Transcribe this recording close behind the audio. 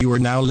You are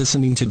now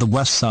listening to the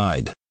West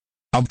Side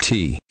of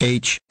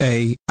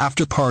THA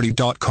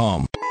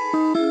Afterparty.com.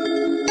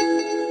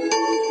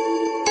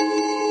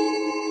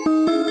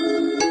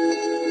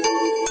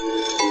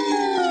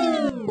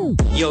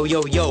 Yo,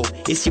 yo, yo,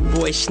 it's your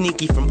boy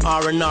Sneaky from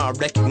R&R,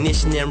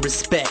 recognition and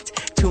respect.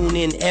 Tune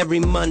in every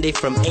Monday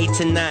from 8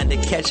 to 9 to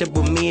catch up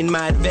with me and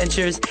my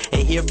adventures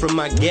and hear from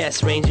my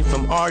guests ranging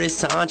from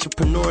artists to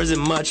entrepreneurs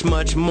and much,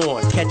 much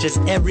more. Catch us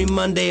every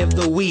Monday of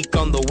the week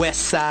on the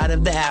West Side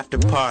of the After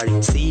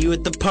Party. See you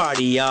at the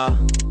party, y'all.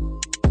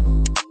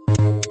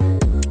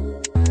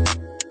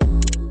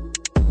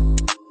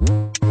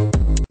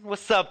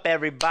 What's up,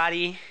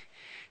 everybody?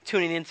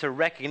 Tuning in to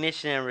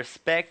Recognition and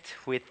Respect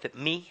with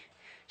me,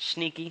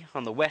 Sneaky,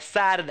 on the West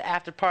Side of the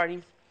After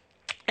Party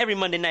every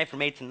Monday night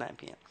from 8 to 9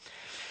 p.m.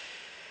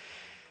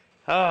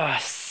 Oh,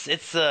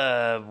 it's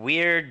a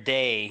weird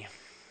day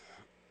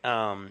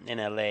in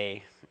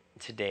LA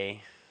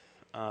today.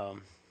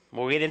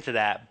 We'll get into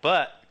that,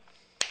 but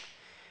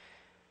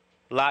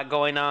a lot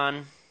going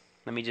on.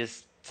 Let me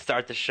just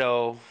start the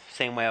show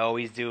same way I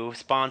always do.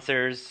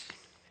 Sponsors,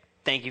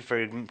 thank you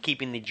for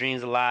keeping the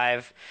dreams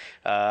alive.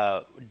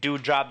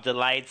 Dewdrop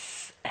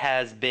Delights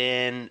has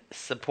been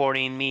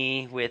supporting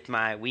me with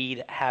my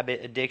weed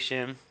habit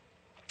addiction.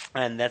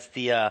 And that's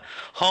the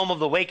home of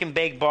the Wake and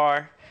Bake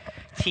Bar.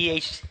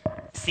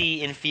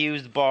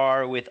 THC-infused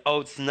bar with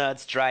oats,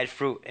 nuts, dried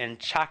fruit, and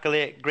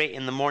chocolate. Great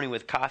in the morning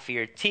with coffee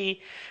or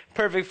tea.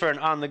 Perfect for an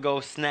on-the-go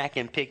snack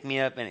and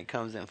pick-me-up. And it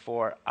comes in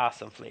 4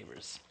 awesome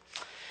flavors.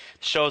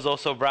 The show is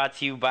also brought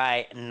to you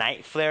by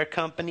Night Flare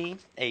Company,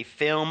 a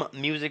film,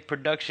 music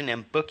production,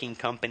 and booking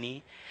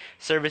company.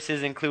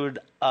 Services include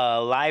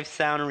live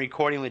sound and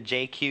recording with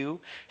JQ,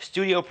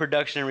 studio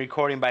production and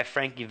recording by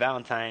Frankie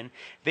Valentine,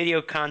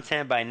 video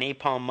content by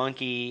Napalm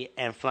Monkey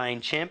and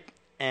Flying Chimp,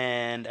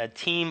 and a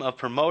team of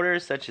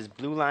promoters such as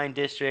Blue Line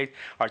District,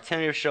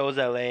 Alternative Shows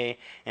LA,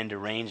 and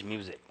Deranged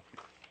Music.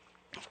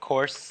 Of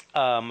course,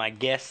 my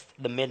guests,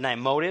 The Midnight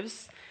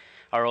Motives,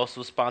 are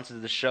also sponsors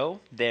of the show.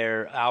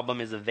 Their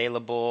album is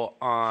available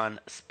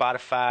on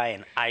Spotify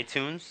and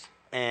iTunes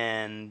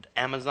and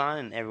Amazon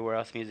and everywhere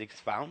else music is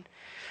found.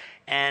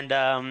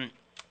 And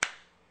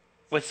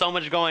with so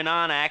much going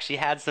on, I actually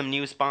had some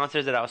new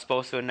sponsors that I was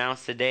supposed to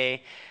announce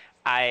today.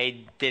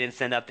 I didn't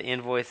send out the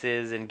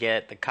invoices and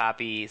get the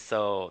copy,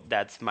 so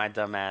that's my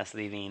dumbass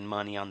leaving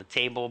money on the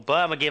table. But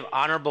I'm going to give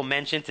honorable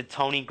mention to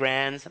Tony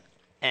Granz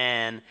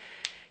and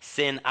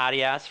Sin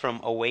Arias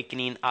from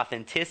Awakening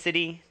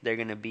Authenticity. They're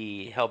going to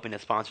be helping to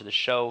sponsor the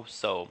show,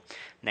 so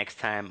next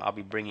time I'll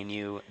be bringing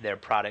you their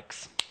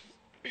products.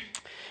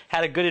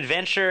 Had a good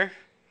adventure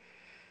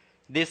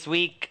this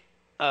week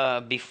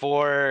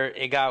before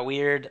it got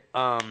weird.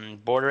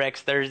 Border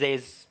X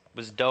Thursdays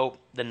was dope.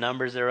 The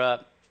numbers are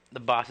up. The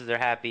bosses are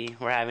happy.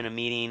 We're having a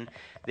meeting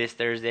this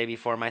Thursday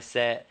before my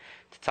set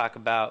to talk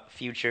about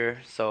future,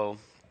 so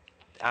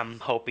I'm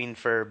hoping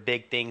for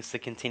big things to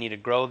continue to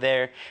grow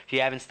there. If you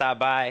haven't stopped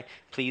by,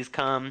 please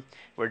come.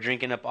 We're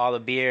drinking up all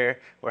the beer.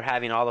 We're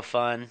having all the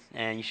fun,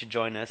 and you should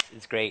join us.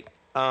 It's great.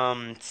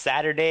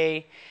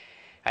 Saturday,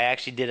 I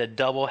actually did a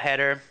double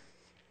header.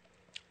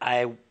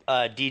 I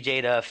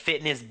DJ'd a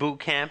fitness boot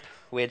camp,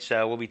 which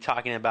we'll be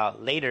talking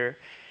about later.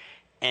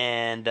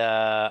 And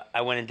I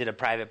went and did a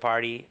private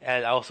party.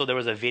 And also, there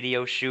was a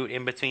video shoot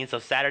in between. So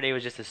Saturday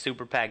was just a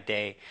super packed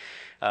day.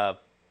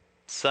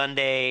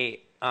 Sunday,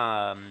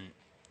 I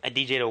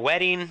DJ'd a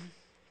wedding.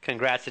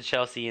 Congrats to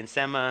Chelsea and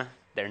Sema.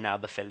 They're now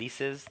the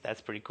Felices.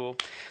 That's pretty cool.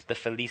 The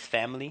Felice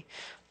family.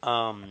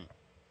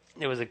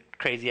 It was a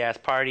crazy-ass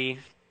party.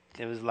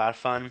 It was a lot of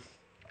fun.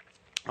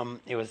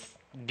 It was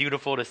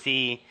beautiful to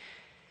see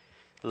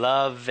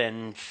love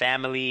and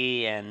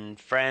family and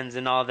friends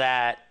and all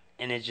that.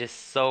 And it's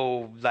just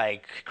so,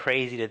 like,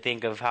 crazy to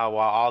think of how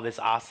while all this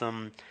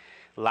awesome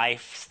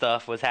life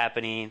stuff was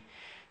happening,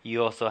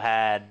 you also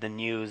had the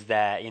news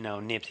that, you know,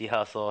 Nipsey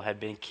Hussle had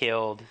been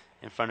killed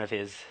in front of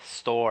his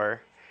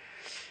store.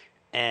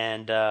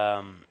 And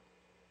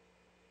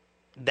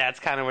that's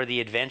kind of where the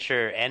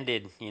adventure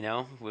ended, you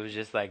know? It was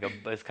just like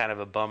it was kind of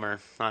a bummer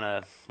on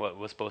a what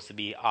was supposed to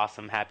be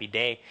awesome, happy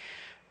day.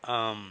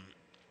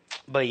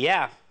 But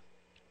yeah.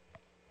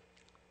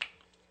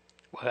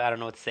 Well, I don't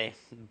know what to say.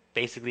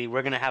 Basically,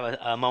 we're going to have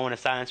a moment of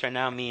silence right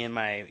now, me and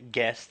my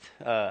guest,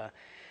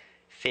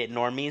 Fit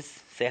Normies.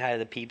 Say hi to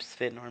the peeps,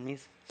 Fit Normies.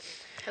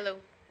 Hello.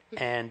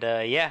 And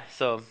yeah,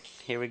 so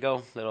here we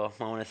go. Little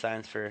moment of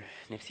silence for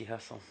Nipsey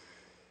Hussle.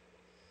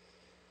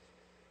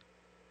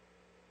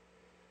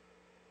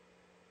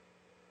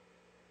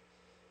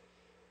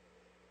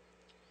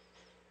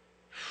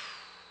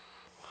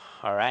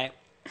 All right.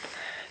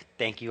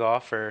 Thank you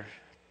all for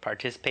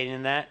participating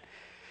in that.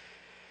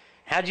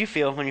 How'd you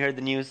feel when you heard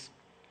the news?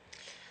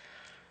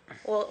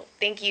 Well,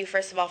 thank you,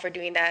 first of all, for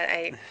doing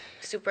that.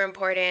 Super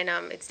important.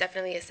 It's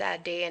definitely a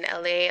sad day in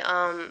LA.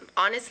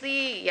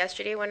 Honestly,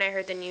 yesterday when I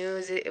heard the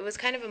news, it was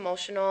kind of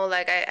emotional.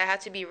 Like, I had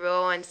to be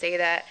real and say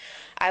that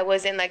I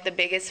wasn't, like, the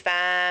biggest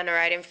fan or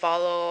I didn't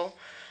follow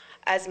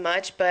as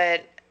much,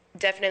 but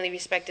definitely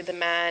respected the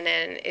man.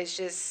 And it's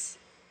just,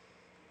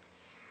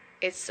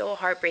 it's so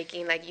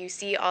heartbreaking. Like, you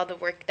see all the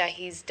work that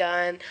he's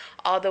done,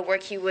 all the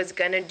work he was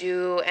gonna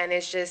do, and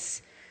it's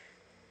just,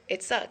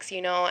 it sucks,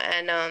 you know.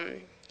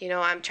 And you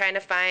know, I'm trying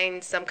to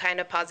find some kind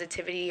of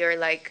positivity, or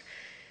like,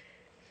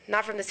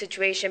 not from the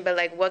situation, but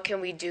like, what can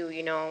we do,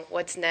 you know,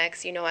 what's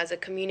next, you know, as a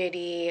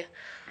community,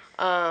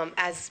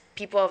 as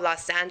people of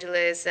Los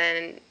Angeles.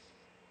 And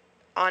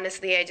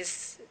honestly,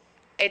 it's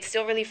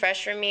still really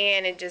fresh for me,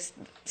 and it just,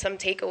 some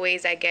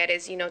takeaways I get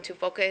is, you know, to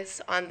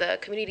focus on the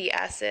community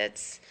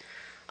assets.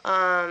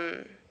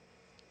 I'm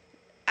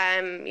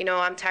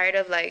tired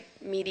of like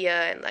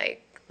media and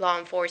like law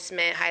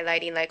enforcement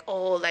highlighting like,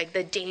 oh, like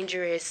the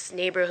dangerous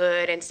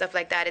neighborhood and stuff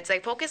like that. It's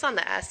like, focus on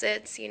the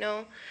assets, you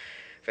know,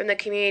 from the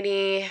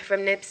community,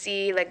 from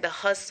Nipsey, like the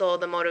hustle,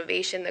 the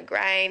motivation, the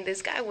grind.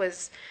 This guy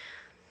was,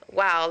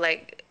 wow,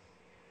 like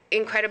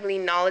incredibly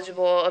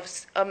knowledgeable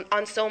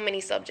on so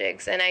many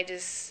subjects. And I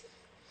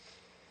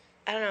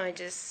don't know,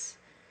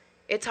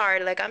 it's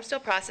hard. Like, I'm still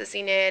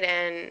processing it,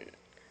 and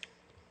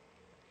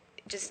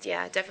just,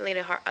 yeah, definitely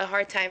a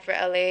hard time for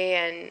LA.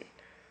 And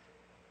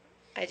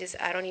I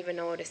don't even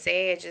know what to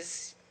say.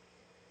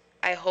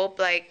 I hope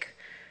like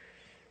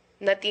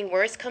nothing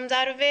worse comes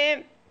out of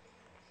it.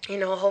 You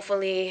know,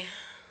 hopefully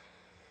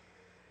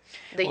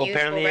the youth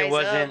apparently will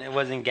rise up. It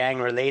wasn't gang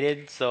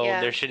related, so Yeah.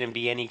 there shouldn't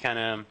be any kind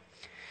of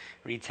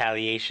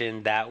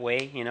retaliation that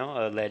way, you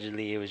know.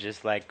 Allegedly, it was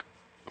just like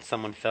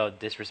someone felt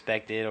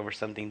disrespected over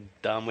something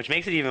dumb, which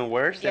makes it even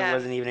worse. Yeah. It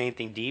wasn't even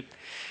anything deep.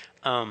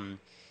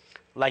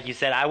 Like you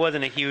said, I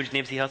wasn't a huge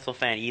Nipsey Hussle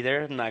fan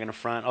either. I'm not gonna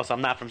front. Also,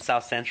 I'm not from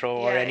South Central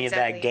or Yeah, any of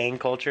exactly. that gang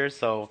culture.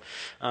 So,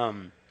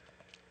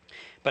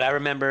 but I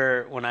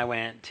remember when I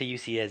went to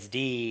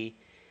UCSD,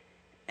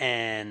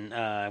 and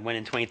I went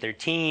in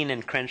 2013,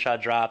 and Crenshaw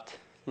dropped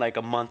like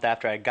a month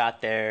after I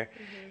got there.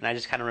 And I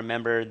just kind of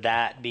remember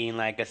that being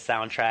like a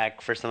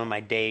soundtrack for some of my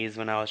days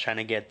when I was trying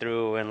to get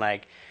through, and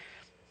like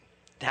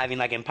having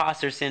like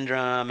imposter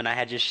syndrome, and I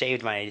had just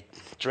shaved my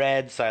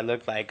dreads, so I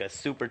looked like a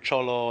super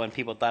cholo, and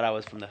people thought I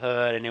was from the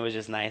hood, and it was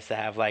just nice to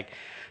have like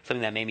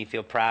something that made me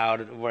feel proud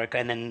at work.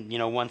 And then, you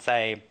know, once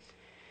I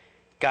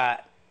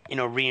got, you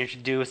know,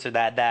 reintroduced, or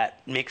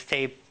that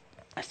mixtape,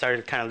 I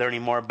started kind of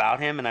learning more about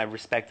him, and I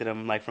respected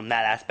him like from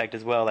that aspect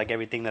as well. Like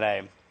everything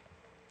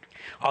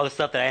all the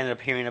stuff that I ended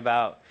up hearing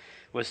about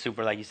was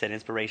super, like you said,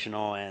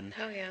 inspirational and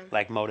Oh, yeah.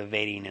 like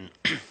motivating. And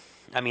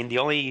I mean, the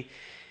only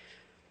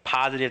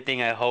positive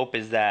thing I hope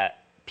is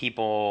that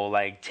people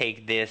like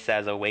take this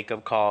as a wake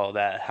up call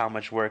that how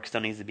much work still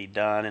needs to be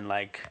done, and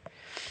like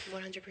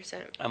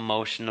 100%.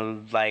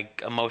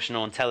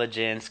 emotional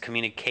intelligence,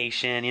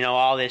 communication, you know,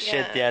 all this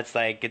shit Yeah. that's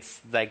like, it's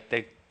like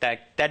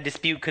that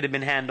dispute could have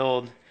been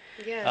handled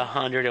Yeah.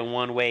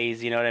 101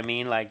 ways, you know what I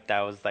mean? Like, that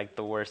was like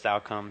the worst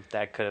outcome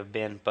that could have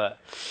been. But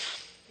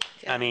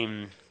Yeah. I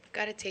mean,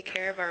 Got to take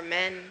care of our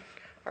men,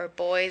 our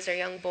boys, our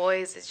young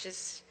boys. It's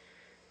just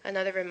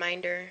another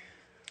reminder.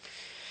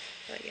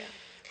 But yeah.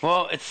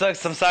 well, it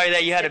sucks. I'm sorry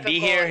that you had to be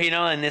Difficult. here, you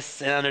know, in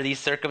this, under these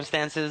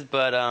circumstances.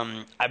 But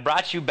I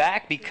brought you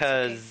back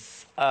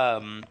because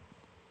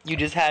you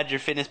just had your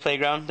fitness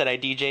playground that I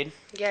DJ'd,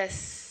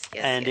 Yes.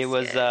 Yes. and yes,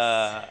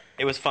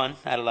 it was fun.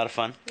 I had a lot of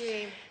fun.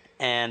 Yay.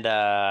 And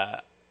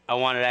I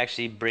wanted to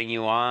actually bring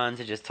you on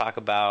to just talk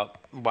about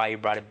why you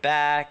brought it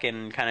back,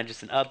 and kind of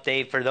just an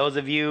update for those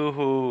of you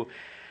who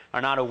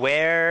are not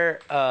aware.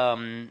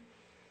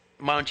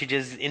 Why don't you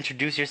just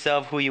introduce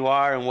yourself, who you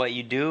are, and what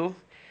you do?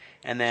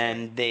 And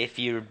then if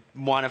you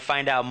want to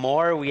find out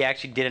more, we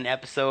actually did an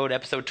episode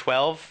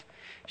 12.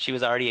 She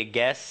was already a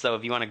guest, so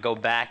if you want to go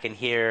back and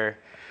hear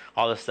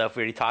all the stuff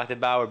we already talked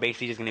about, we're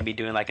basically just going to be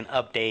doing like an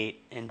update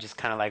and just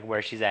kind of like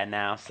where she's at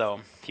now.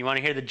 So if you want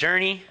to hear the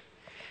journey,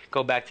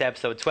 go back to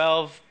episode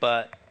 12.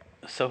 But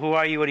so who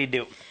are you? What do you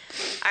do?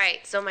 All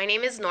right, so my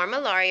name is Norma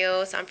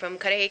Larios. I'm from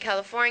Cudahy,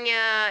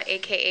 California,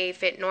 aka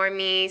Fit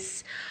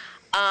Normies.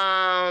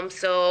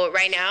 So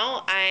right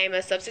now I'm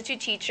a substitute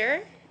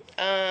teacher,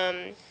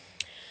 and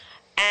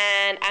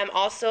I'm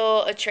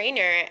also a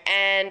trainer.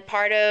 And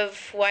part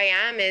of who I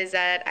am is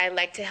that I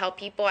like to help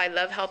people. I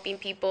love helping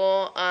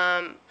people.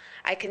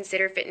 I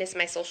consider fitness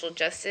my social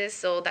justice,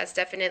 so that's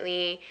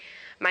definitely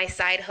my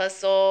side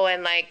hustle.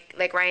 And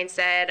like Ryan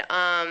said,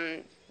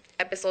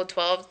 episode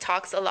 12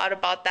 talks a lot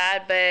about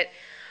that, but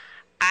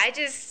I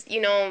just,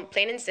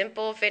 plain and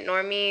simple, Fit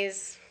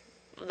Normies,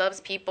 loves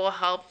people,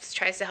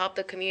 tries to help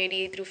the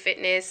community through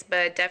fitness,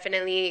 but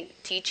definitely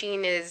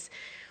teaching is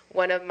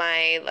one of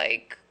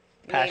my,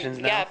 passions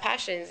now? Yeah,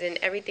 passions in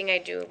everything I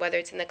do, whether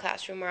it's in the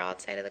classroom or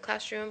outside of the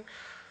classroom.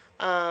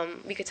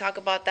 We could talk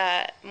about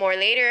that more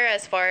later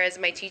as far as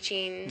my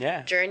teaching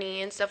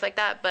journey and stuff like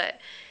that, but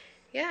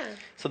yeah.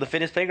 So the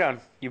fitness playground,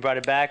 you brought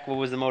it back. What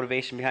was the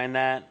motivation behind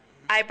that?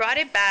 I brought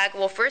it back.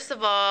 Well, first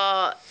of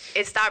all,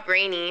 it stopped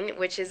raining,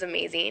 which is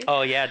amazing.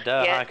 Oh, yeah,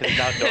 duh, Yeah. because it's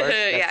outdoors.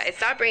 Yeah, it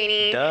stopped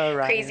raining. Duh,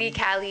 Ryan. Crazy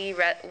Cali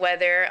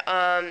weather.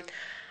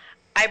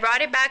 I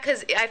brought it back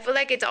because I feel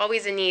like it's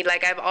always a need.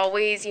 Like I've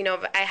always,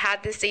 I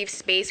had this safe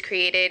space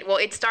created. Well,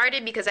 it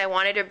started because I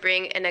wanted to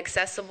bring an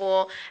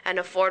accessible and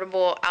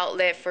affordable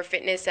outlet for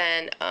fitness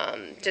and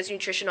just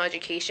nutritional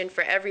education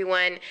for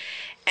everyone.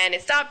 And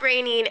it stopped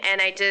raining,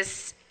 and I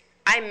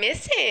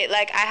miss it.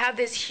 Like I have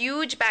this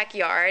huge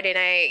backyard, and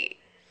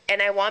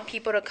I want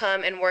people to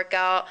come and work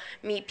out,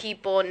 meet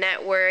people,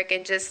 network,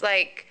 and just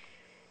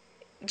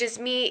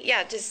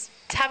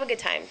have a good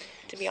time,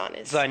 to be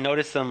honest. So I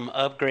noticed some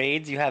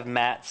upgrades. You have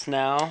mats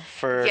now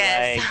for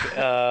Yes.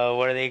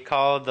 what are they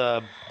called?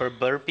 The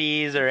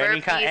burpees or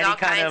any kind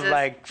of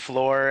like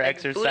floor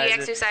exercises. Booty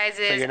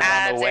exercises, So you're not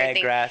abs, on the wet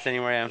everything. grass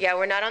anywhere. Yeah,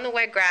 we're not on the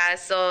wet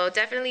grass, so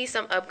definitely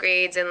some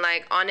upgrades. And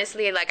like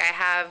honestly, like I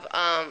have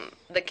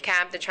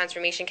the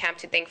transformation camp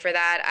to thank for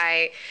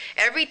that.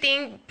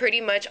 Everything,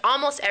 pretty much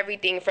almost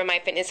everything from my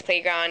fitness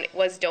playground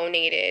was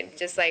donated,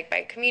 just like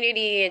by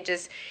community and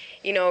just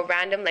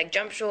random like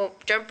jump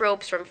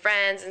ropes from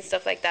friends and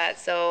stuff like that.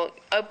 So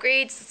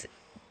upgrades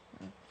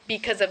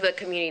because of the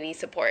community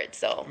support,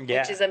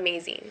 Yeah. which is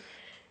amazing.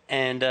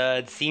 And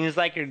it seems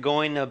like you're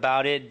going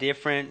about it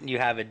different. You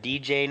have a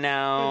DJ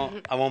now. Mm-hmm.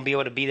 I won't be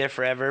able to be there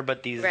forever,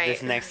 but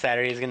this next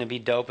Saturday is going to be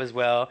dope as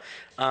well.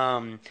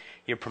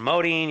 You're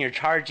promoting, you're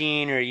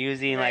charging, you're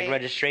using like Right.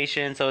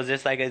 registration. So it's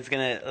just like it's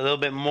going to a little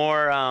bit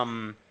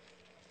more.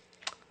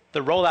 The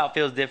rollout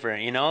feels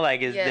different,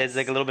 like Yes. there's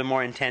like a little bit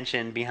more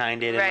intention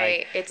behind it. Right. And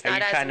like, It's are you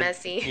not as trying to-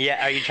 messy.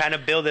 Yeah. Are you trying to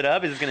build it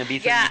up? Is it going to be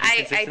something Yeah, you do I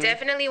consistently?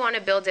 definitely want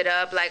to build it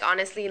up. Like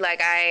honestly,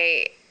 like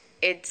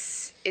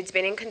it's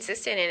been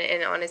inconsistent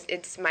and honest.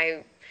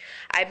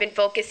 I've been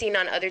focusing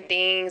on other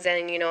things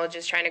and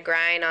just trying to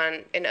grind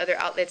in other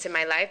outlets in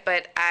my life.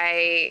 But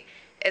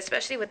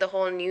especially with the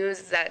whole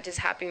news that just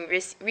happened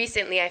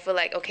recently, I feel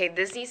like okay,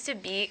 this needs to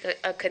be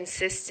a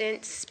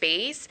consistent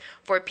space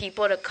for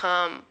people to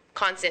come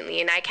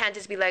constantly, and I can't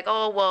just be like,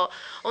 oh well,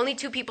 only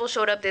 2 people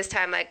showed up this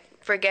time. Like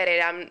forget it.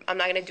 I'm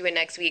not gonna do it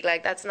next week.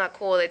 Like that's not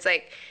cool. It's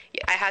like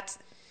I had to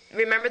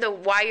remember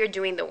why you're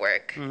doing the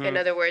work. Mm-hmm. In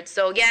other words,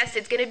 so yes,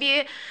 it's gonna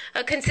be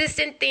a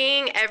consistent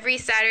thing every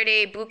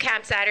Saturday. Boot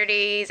camp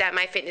Saturdays at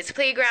my fitness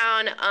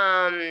playground.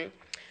 I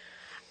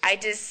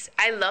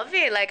love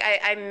it. Like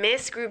I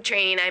miss group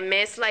training. I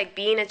miss like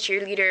being a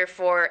cheerleader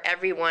for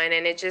everyone,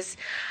 and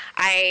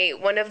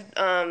one of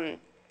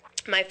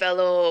my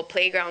fellow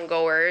playground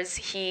goers,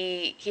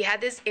 he had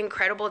this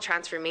incredible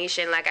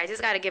transformation. Like I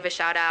just got to give a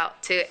shout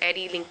out to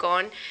Eddie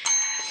Lincoln.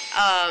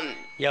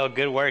 Yo,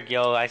 good work,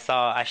 yo.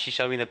 She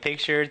showed me the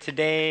picture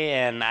today,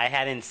 and I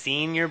hadn't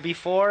seen you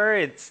before.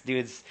 It's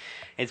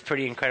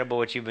pretty incredible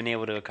what you've been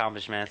able to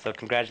accomplish, man. So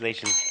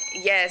congratulations.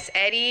 Yes,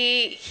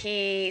 Eddie,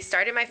 he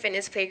started my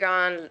fitness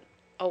playground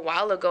a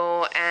while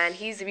ago, and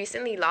he's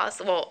recently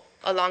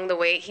along the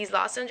way, he's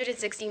lost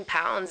 116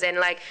 pounds, and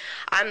like,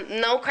 I'm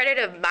no credit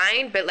of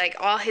mine, but like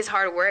all his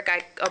hard work,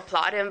 I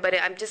applaud him, but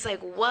I'm just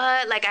like,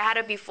 what? Like I had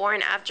a before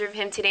and after of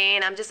him today,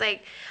 and I'm just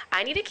like,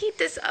 I need to keep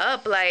this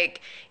up. Like,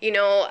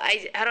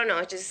 I don't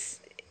know, just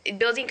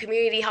building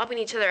community, helping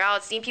each other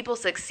out, seeing people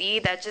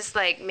succeed, that just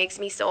like makes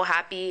me so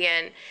happy.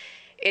 And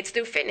it's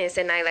through fitness,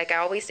 and I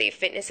always say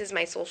fitness is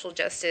my social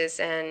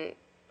justice, and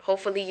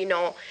hopefully,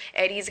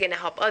 Eddie's gonna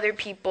help other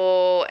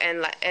people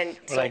and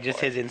so Like just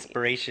forth. his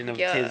inspiration of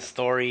Yeah. his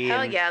story.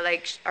 Hell and yeah,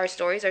 like our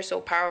stories are so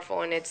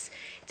powerful, and it's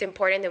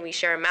important that we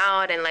share them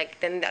out, and like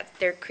then that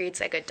there creates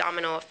like a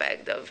domino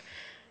effect of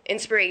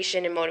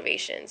inspiration and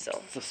motivation.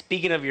 So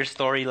speaking of your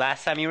story,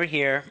 last time you were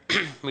here,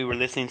 we were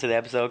listening to the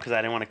episode because I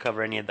didn't want to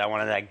cover any of that. I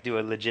wanted to like do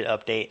a legit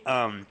update.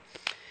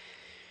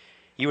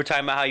 You were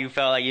talking about how you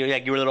felt like you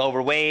were a little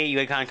overweight.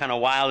 You got kind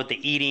of wild with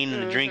the eating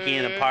and the drinking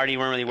and the party. You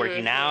weren't really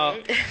working out,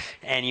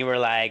 and you were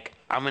like,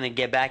 "I'm gonna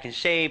get back in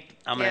shape.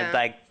 I'm gonna Yeah.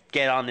 like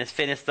get on this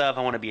fitness stuff.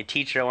 I want to be a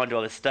teacher. I want to do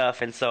all this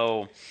stuff." And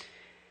so,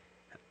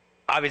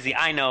 obviously,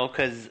 I know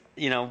because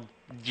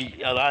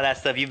a lot of that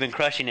stuff you've been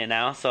crushing it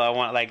now. So I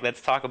want let's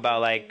talk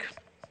about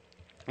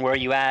where are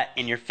you at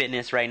in your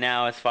fitness right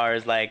now as far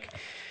as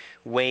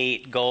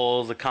weight,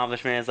 goals,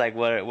 accomplishments. Like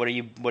what are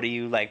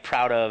you like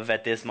proud of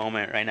at this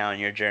moment right now in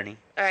your journey?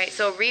 all right,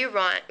 so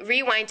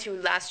rewind to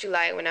last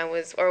July when I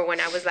was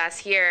last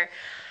here.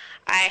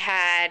 I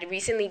had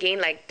recently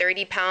gained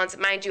 30 pounds.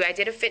 Mind you, I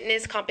did a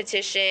fitness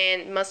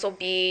competition, Muscle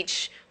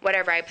Beach,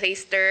 whatever. I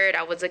placed 3rd.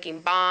 I was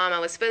looking bomb. I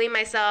was feeling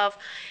myself.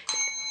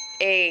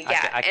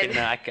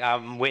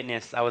 I'm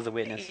witness. I was a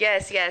witness.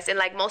 Yes. And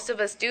most of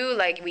us do,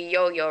 we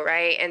yo-yo,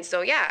 right? And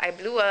so, yeah, I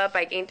blew up.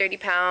 I gained 30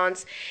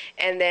 pounds.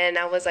 And then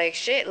I was like,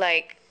 shit,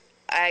 I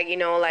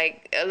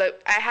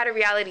had a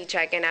reality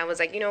check, and I was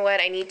like, you know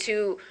what? I need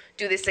to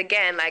do this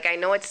again. I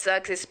know it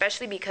sucks,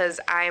 especially because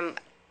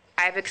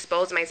I've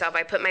exposed myself.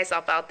 I put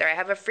myself out there. I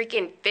have a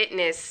freaking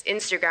fitness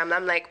Instagram.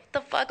 I'm like, what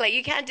the fuck?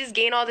 You can't just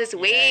gain all this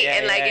weight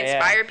and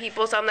inspire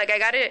people. So I'm like, I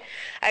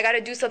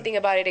gotta do something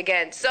about it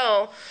again.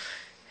 So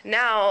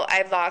now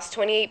I've lost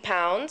 28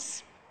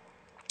 pounds.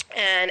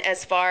 And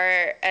as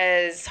far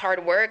as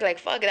hard work,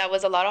 that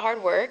was a lot of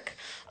hard work.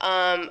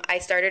 I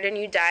started a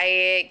new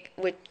diet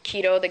with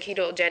keto, the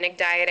ketogenic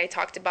diet. I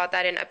talked about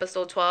that in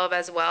episode 12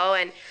 as well.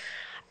 And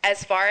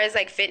as far as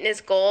like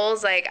fitness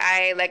goals, like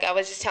I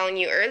was just telling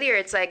you earlier,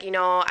 it's like,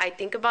 I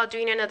think about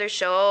doing another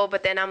show,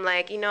 but then I'm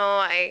like,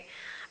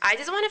 I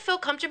just want to feel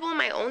comfortable in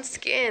my own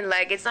skin.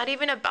 Like, it's not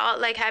even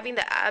about like having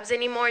the abs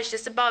anymore. It's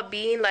just about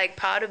being like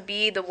proud to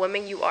be the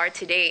woman you are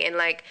today. And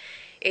like,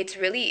 it's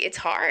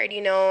hard,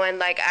 and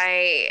like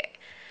I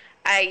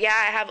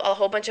have a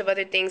whole bunch of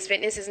other things.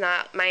 Fitness is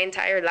not my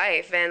entire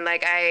life. And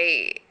like,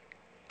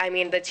 I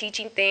mean, the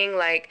teaching thing,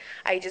 like,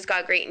 I just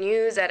got great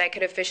news that I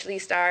could officially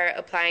start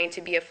applying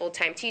to be a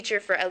full-time teacher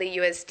for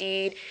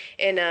LAUSD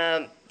in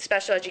a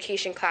special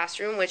education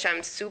classroom, which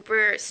I'm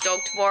super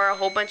stoked for. A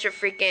whole bunch of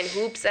freaking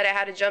hoops that I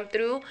had to jump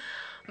through.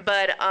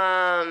 But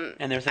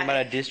and there's something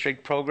about a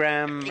district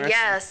program.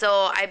 Yeah,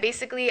 so I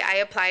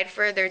applied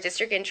for their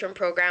district intern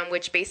program,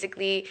 which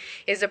basically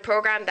is a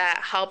program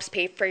that helps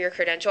pay for your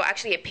credential.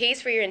 Actually, it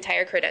pays for your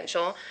entire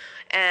credential,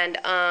 and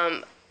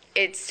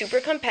it's super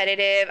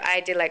competitive. I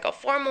did like a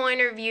formal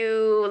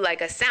interview,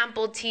 like a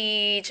sample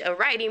teach, a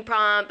writing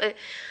prompt.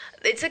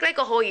 It took like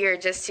a whole year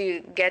just to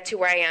get to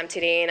where I am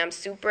today, and I'm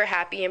super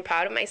happy and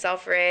proud of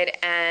myself for it.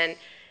 And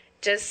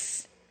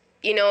just,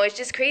 it's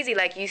just crazy.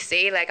 Like, you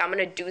say, like, I'm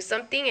going to do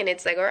something, and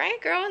it's like, all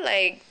right, girl,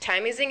 like,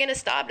 time isn't going to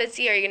stop. Let's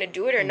see, are you going to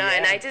do it or not?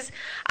 Yeah. And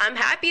I'm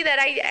happy that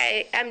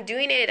I'm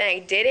doing it, and I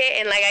did it.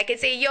 And, like, I could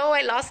say, yo,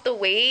 I lost the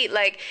weight.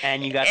 Like,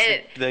 and you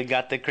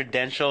got the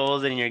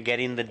credentials, and you're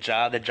getting the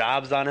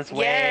job's on its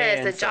way.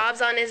 Yes, the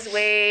job's on its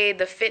way.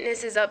 The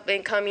fitness is up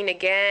and coming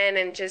again.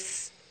 And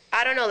just,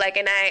 I don't know, like,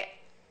 and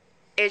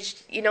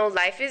it's,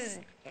 life is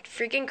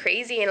freaking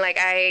crazy. And, like,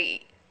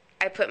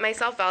 I put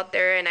myself out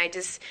there, and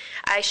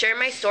I share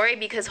my story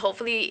because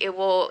hopefully it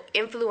will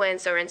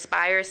influence or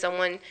inspire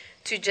someone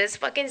to just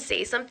fucking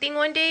say something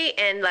one day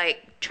and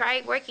like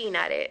try working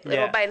at it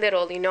little by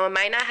little. It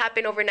might not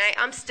happen overnight.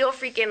 I'm still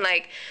freaking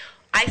like,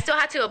 I still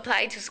had to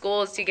apply to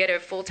schools to get a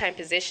full-time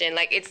position.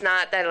 Like, it's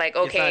not that, like,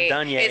 okay, it's not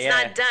done yet. It's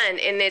not done,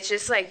 and it's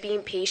just like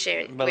being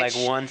patient. But like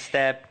one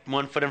foot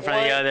in front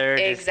of the other,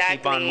 just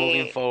keep on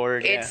moving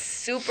forward. It's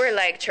super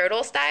like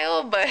turtle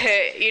style, but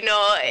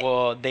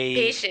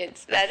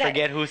patience. I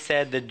forget who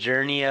said the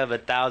journey of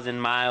 1,000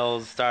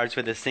 miles starts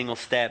with a single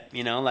step.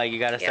 Like, you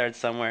got to start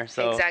somewhere.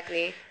 So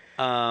exactly.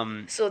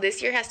 So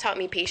this year has taught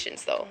me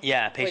patience, though.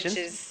 Yeah,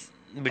 patience.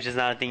 Which is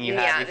not a thing you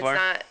had before?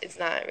 Yeah, it's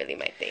not really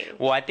my thing.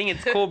 Well, I think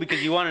it's cool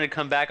because you wanted to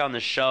come back on the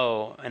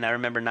show, and I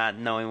remember not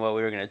knowing what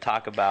we were going to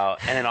talk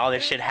about, and then all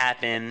this shit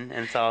happened,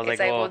 and so I was like,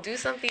 well, we'll do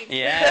something.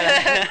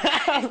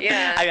 Yeah.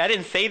 Yeah. I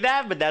didn't say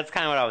that, but that's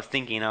kind of what I was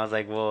thinking. I was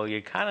like, well, we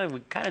kind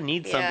of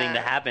need something to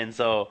happen,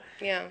 so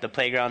the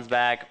playground's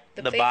back,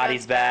 the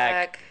body's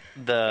back.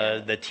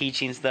 The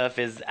teaching stuff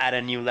is at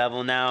a new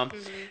level now.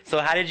 Mm-hmm. So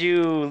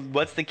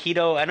what's the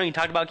keto? I know you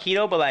talked about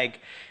keto, but like,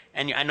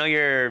 and I know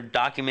you're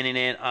documenting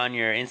it on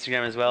your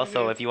Instagram as well. Mm-hmm.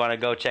 So if you want to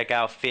go check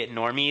out Fit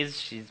Normies,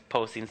 she's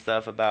posting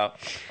stuff about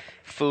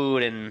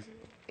food and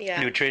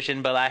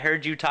nutrition. But I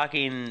heard you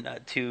talking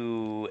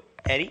to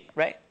Eddie,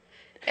 right?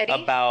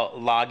 Eddie?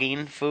 About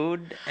logging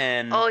food.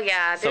 And oh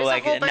yeah. So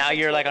like now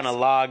you're like on a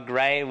log,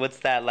 right? What's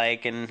that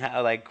like, and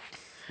how like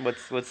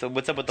what's up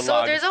with the log?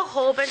 So there's a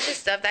whole bunch of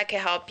stuff that can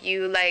help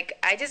you. Like,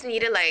 I just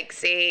need to like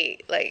say,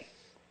 like,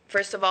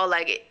 first of all,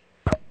 like,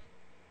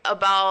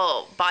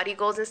 about body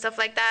goals and stuff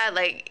like that,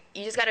 like,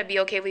 you just gotta be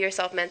okay with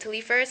yourself mentally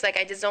first. Like,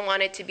 I just don't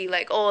want it to be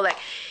like, oh, like,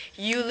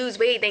 you lose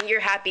weight, then you're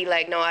happy.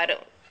 Like, no, I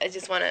don't. I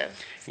just want to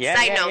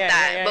side note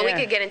that. But we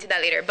could get into that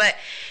later. But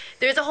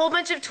there's a whole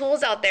bunch of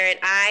tools out there, and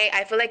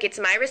I feel like it's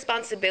my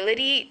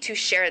responsibility to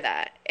share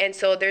that. And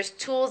so there's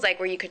tools like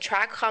where you could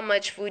track how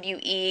much food you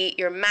eat,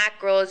 your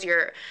macros,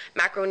 your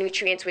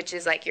macronutrients, which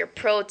is like your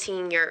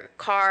protein, your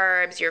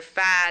carbs, your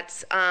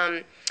fats,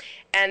 and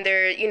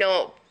there,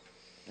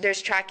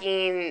 there's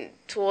tracking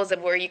tools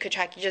of where you could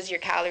track just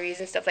your calories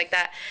and stuff like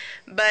that.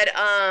 But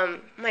oh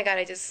my god,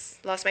 I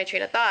just lost my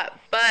train of thought.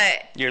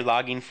 But you're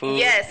logging food.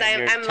 Yes,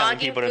 I'm telling logging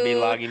people food. To be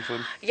logging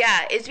food.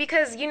 Yeah, it's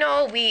because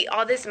we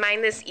all this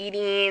mindless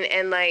eating,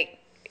 and like,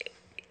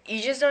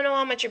 you just don't know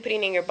how much you're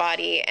putting in your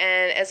body.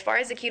 And as far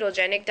as the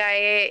ketogenic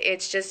diet,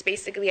 it's just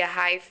basically a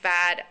high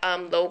fat,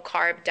 low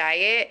carb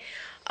diet.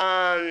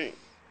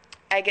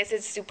 I guess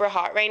it's super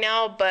hot right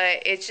now,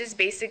 but it's just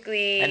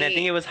basically... And I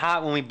think it was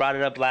hot when we brought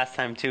it up last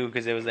time, too,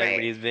 because it was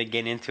everybody's been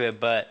getting into it.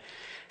 But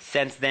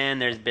since then,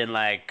 there's been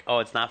like, oh,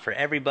 it's not for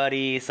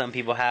everybody. Some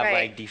people have,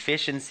 like,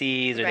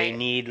 deficiencies, or they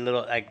need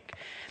little, like...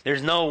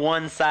 There's no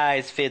one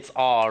size fits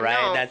all,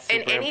 right? No. That's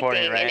super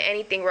important, right? In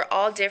anything. We're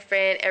all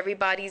different.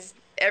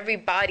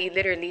 Everybody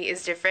literally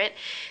is different.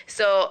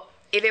 So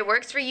if it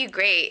works for you,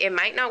 great. It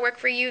might not work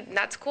for you.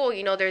 That's cool.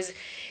 There's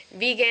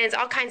vegans,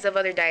 all kinds of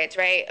other diets,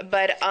 right?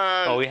 But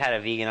we had a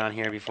vegan on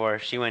here before.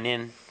 She went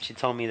in. She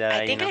told me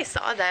that. I think I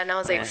saw that, and I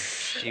was like,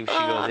 she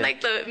goes in.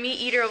 Like the meat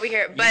eater over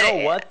here. But you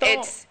know what though?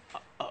 It's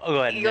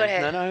go ahead. Go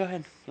ahead. No, go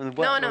ahead.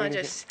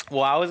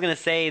 Well, I was gonna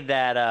say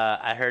that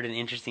I heard an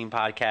interesting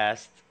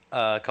podcast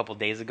a couple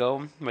days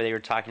ago where they were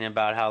talking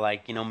about how,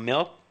 like,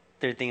 milk.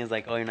 Their thing is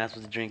like, oh, you're not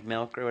supposed to drink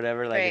milk or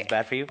whatever. Like, it's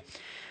bad for you.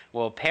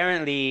 Well,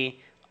 apparently,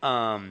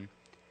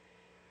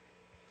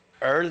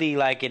 early,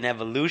 like in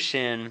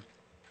evolution,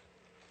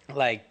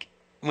 like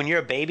when you're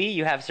a baby,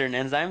 you have certain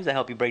enzymes that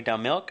help you break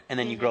down milk, and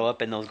then you grow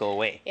up and those go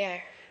away. Yeah.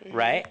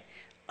 Right?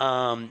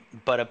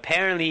 But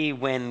apparently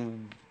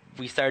when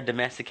we started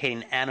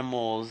domesticating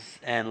animals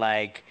and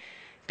like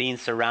being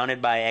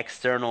surrounded by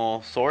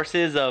external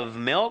sources of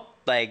milk,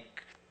 like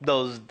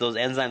those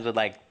enzymes would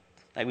like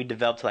we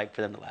developed to like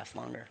for them to last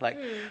longer. Like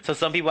so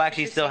some people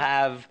actually still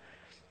have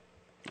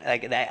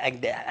like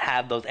that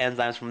have those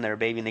enzymes from their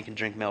baby and they can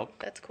drink milk.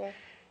 That's cool.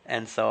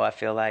 And so I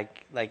feel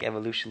like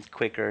evolution's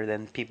quicker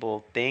than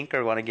people think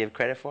or want to give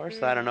credit for.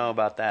 So I don't know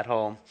about that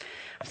whole.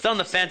 I'm still on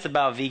the fence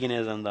about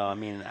veganism though. I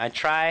mean, I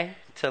try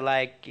to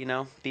like, you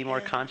know, be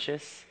more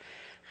conscious.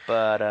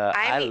 But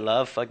I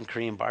love fucking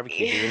Korean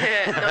barbecue,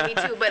 dude. No, me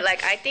too. But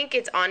like, I think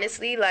it's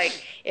honestly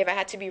like, if I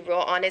had to be real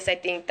honest, I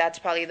think that's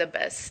probably the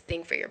best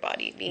thing for your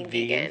body, being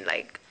vegan.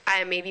 Like,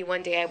 maybe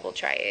one day I will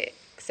try it.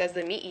 Says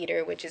the meat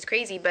eater, which is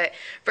crazy. But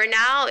for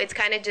now, it's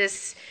kind of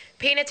just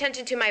paying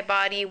attention to my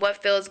body,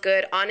 what feels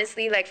good.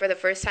 Honestly, like for the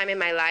first time in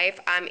my life,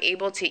 I'm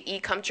able to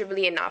eat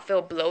comfortably and not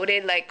feel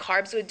bloated. Like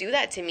carbs would do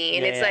that to me,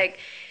 and it's like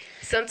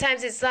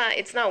sometimes it's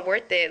not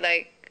worth it.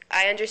 Like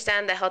I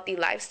understand the healthy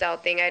lifestyle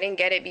thing. I didn't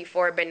get it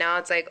before, but now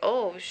it's like,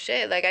 oh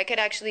shit, like I could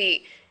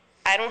actually.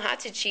 I don't have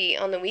to cheat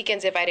on the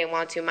weekends if I didn't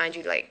want to. Mind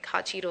you, like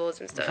hot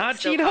Cheetos and stuff. Hot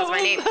still Cheetos. calls my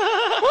name.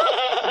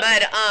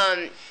 But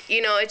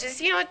you know, it's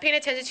just, you know, paying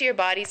attention to your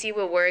body, see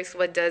what works,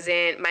 what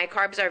doesn't. My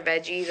carbs are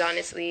veggies,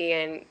 honestly,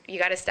 and you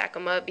got to stack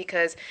them up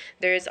because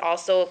there's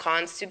also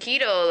cons to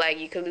keto. Like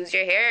you could lose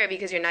your hair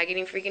because you're not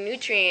getting freaking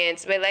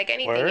nutrients. But like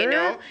anything, you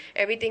know,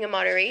 everything in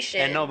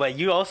moderation. And no, but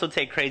you also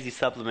take crazy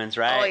supplements,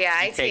 right? Oh yeah,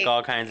 I take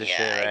all kinds of shit,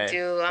 right? I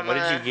do. What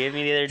did you give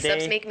me the other day?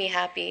 Subs make me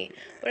happy.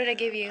 What did I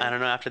give you? I don't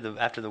know.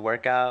 After the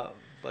workout,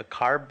 a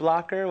carb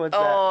blocker. What's that?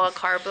 Oh, a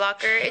carb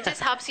blocker. It just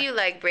helps you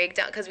like break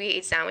down, because we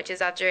ate sandwiches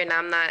after, and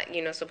I'm not,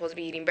 you know, supposed to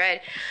be eating bread.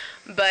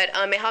 But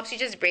it helps you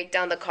just break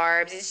down the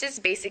carbs. It's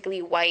just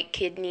basically white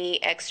kidney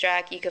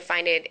extract. You could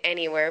find it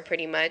anywhere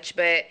pretty much.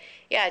 But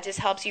yeah, it just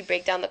helps you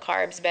break down the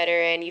carbs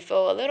better, and you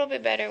feel a little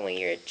bit better when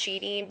you're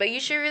cheating. But you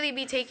should really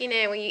be taking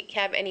it when you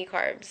have any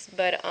carbs.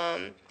 But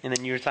and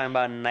then you were talking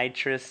about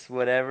nitrous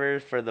whatever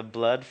for the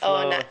blood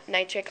flow. Oh,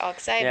 nitric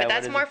oxide. Yeah, but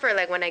that's more for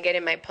like when I get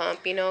in my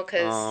pump, you know,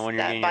 because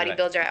that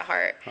bodybuilder at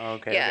heart. Oh,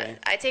 okay. Yeah, okay.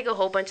 I take a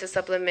whole bunch of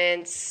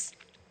supplements,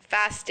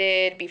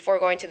 fasted before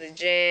going to the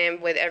gym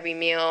with every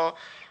meal.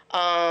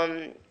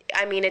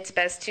 I mean, it's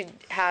best to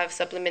have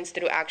supplements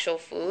through actual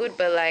food,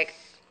 but like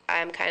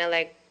I'm kind of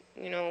like,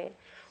 you know,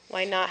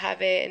 why not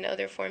have it in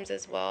other forms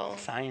as well?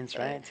 Science,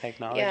 right?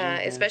 Technology. Yeah,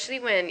 especially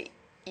when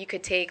you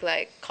could take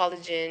like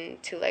collagen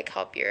to like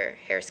help your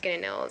hair, skin,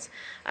 and nails.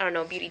 I don't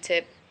know, beauty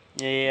tip.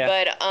 Yeah.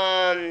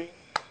 But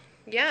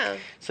yeah.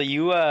 So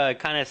you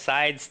kind of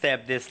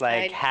sidestep this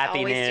like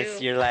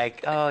happiness. You're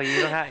like, oh,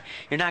 you're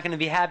not gonna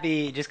be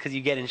happy just because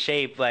you get in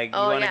shape. Like you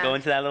want to go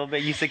into that a little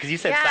bit. You said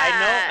side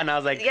note, and I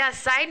was like, yeah,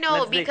 side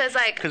note because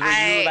like were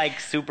you like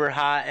super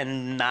hot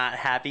and not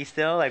happy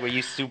still? Like were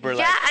you super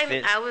like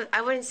fit?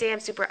 I wouldn't say I'm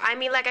super. I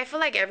mean, like I feel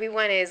like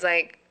everyone is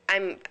like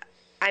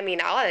I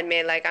mean, I'll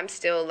admit, like, I'm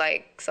still,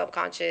 like,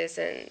 self-conscious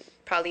and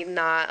probably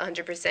not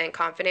 100%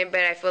 confident, but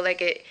I feel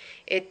like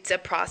it's a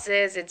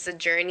process. It's a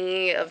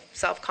journey of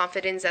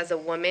self-confidence as a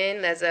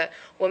woman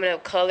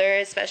of color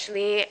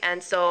especially.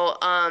 And so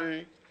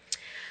I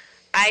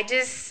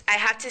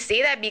have to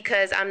say that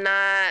because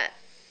I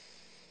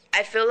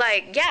feel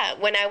like, yeah,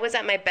 when I was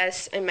at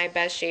in my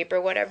best shape or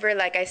whatever,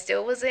 like, I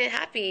still wasn't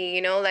happy,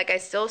 you know? Like, I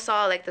still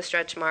saw, like, the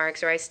stretch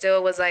marks, or I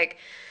still was like,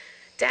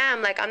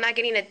 damn, like, I'm not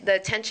getting the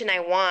attention I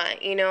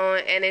want, you know?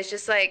 And it's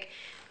just like,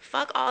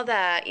 fuck all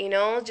that, you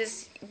know?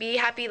 Just be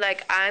happy.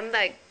 Like, I'm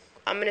going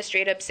to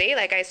straight up say,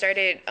 like, I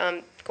started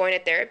going to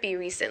therapy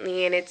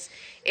recently, and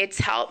it's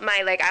helped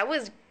my, like, I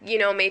was, you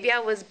know, maybe I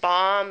was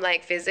bomb,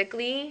 like,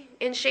 physically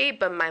in shape,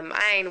 but my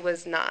mind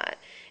was not.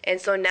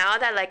 And so now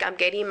that, like, I'm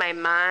getting my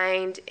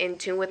mind in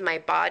tune with my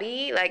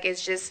body, like,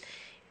 it's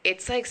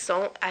like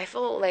so, I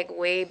feel like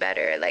way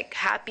better, like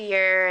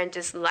happier and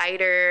just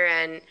lighter,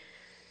 and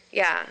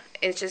yeah,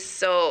 it's just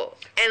so,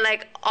 and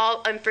like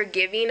I'm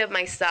forgiving of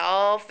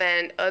myself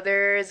and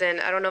others,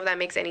 and I don't know if that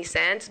makes any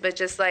sense, but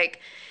just like,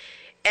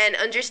 and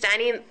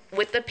understanding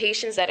with the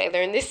patients that I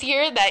learned this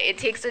year that it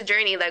takes a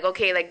journey, like,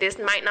 okay, like this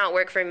might not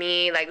work for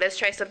me, like let's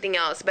try something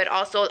else, but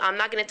also I'm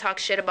not going to talk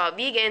shit about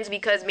vegans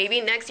because maybe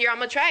next year I'm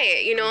going to try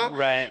it, you know?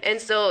 Right. And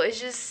so it's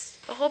just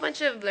a whole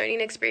bunch of learning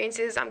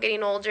experiences. I'm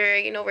getting older,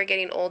 you know, we're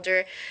getting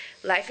older.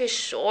 Life is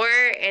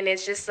short, and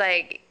it's just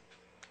like,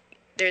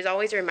 there's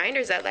always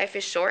reminders that life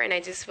is short, and I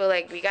just feel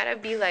like we gotta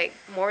be like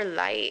more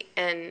light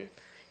and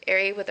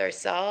airy with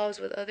ourselves,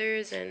 with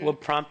others. And what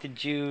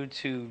prompted you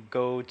to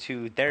go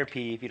to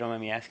therapy, if you don't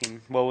mind me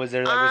asking? What was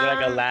there? Like, was it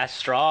like a last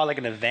straw, like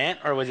an event,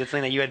 or was it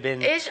something that you had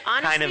been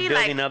kind of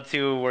building up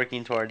to,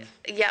 working towards?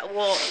 Yeah,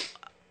 well,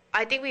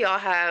 I think we all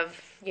have,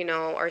 you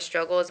know, our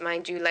struggles,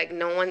 mind you. Like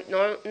no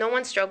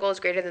one struggle is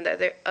greater than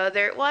the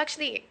other. Well,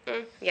 actually,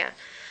 yeah,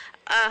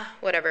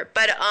 whatever.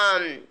 But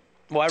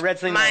Well, I read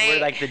something that My-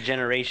 we're like the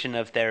generation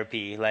of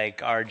therapy.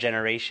 Like our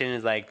generation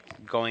is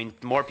like going.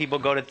 More people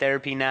go to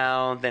therapy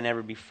now than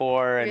ever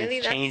before, and Really?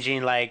 it's That's-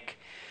 changing like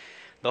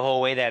the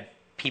whole way that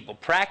people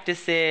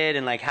practice it,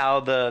 and like how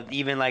the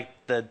even like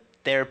the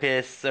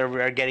therapists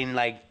are getting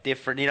like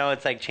different. You know,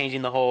 it's like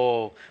changing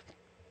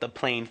the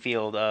playing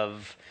field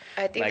of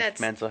I think like that's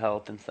mental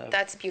health and stuff.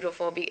 that's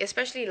beautiful,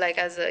 especially like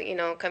as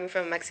a coming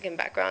from a Mexican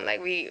background,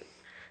 like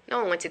no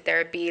one went to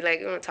therapy, like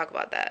we don't talk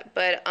about that,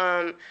 but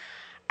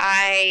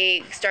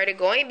I started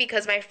going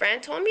because my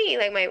friend told me,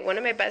 like one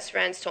of my best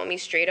friends told me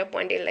straight up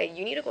one day, like,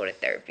 you need to go to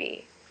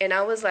therapy, and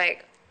I was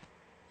like,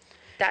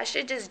 that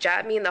shit just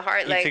jabbed me in the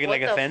heart. You like, took it what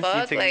like the offense?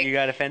 fuck? You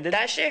got offended?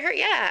 That shit hurt.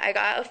 Yeah, I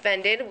got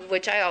offended,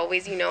 which I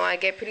always, I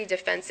get pretty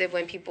defensive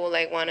when people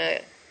like want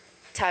to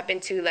tap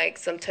into like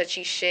some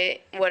touchy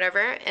shit,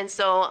 whatever. And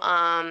so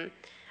I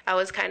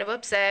was kind of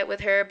upset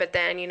with her, but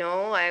then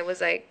I was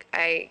like,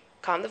 I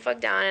calmed the fuck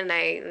down and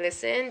I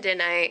listened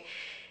and I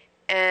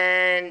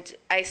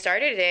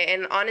started it.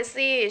 And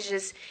honestly,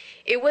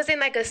 it wasn't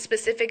like a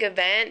specific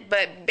event,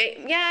 but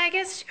yeah, I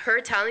guess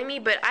her telling me,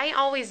 but I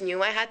always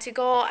knew I had to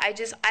go.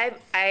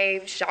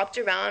 I've shopped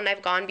around,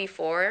 I've gone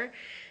before,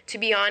 to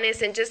be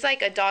honest, and just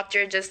like a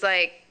doctor, just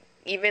like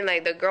even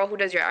like the girl who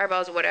does your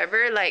eyebrows or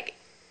whatever, like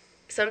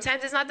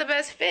sometimes it's not the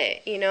best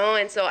fit,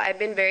 and so I've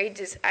been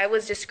I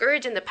was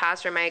discouraged in the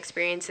past from my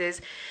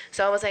experiences,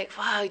 so I was like,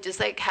 wow, just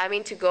like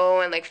having to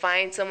go and like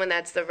find someone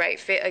that's the right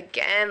fit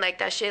again, like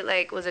that shit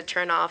like was a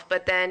turn off.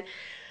 But then,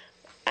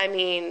 I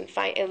mean,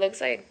 fine, it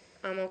looks like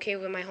I'm okay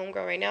with my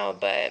homegirl right now,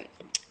 but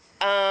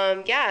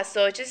yeah,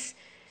 so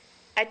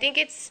I think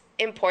it's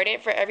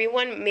important for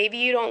everyone. Maybe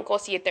you don't go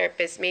see a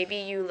therapist, maybe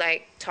you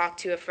like talk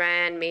to a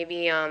friend,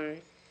 maybe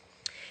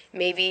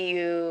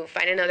you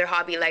find another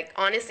hobby. Like,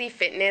 honestly,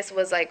 fitness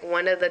was like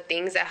one of the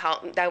things that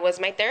helped, that was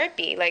my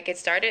therapy. Like, it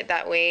started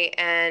that way,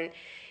 and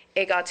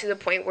it got to the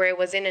point where it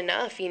wasn't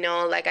enough,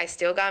 like I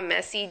still got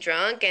messy,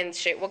 drunk, and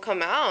shit will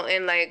come out,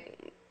 and like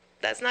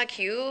that's not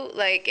cute.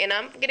 Like, and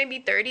I'm gonna be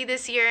 30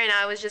 this year, and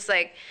I was just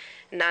like,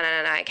 no,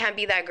 I can't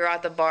be that girl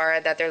at the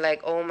bar that they're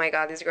like, oh my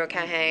god, this girl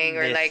can't hang,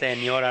 or this like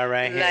senora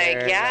right here,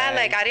 like, yeah,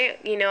 like I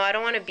didn't, I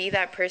don't want to be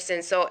that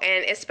person. So,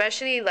 and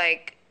especially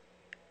like,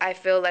 I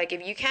feel like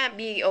if you can't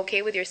be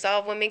okay with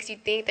yourself, what makes you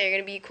think that you're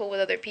going to be cool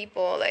with other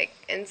people? Like,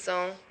 and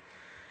so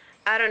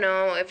I don't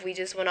know if we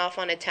just went off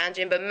on a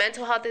tangent, but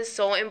mental health is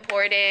so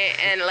important,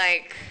 and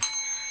like,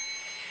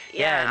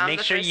 yeah, I'm make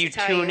the sure first you to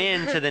tell tune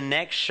in to the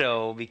next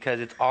show,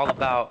 because it's all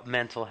about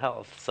mental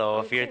health. So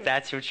if you're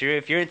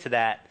into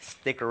that,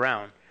 stick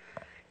around,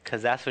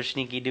 because that's what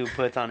Sneaky Doo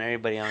puts on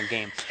everybody on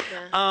game.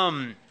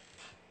 Yeah.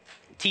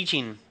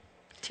 Teaching.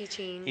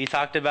 Teaching. You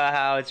talked about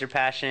how it's your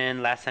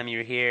passion. Last time you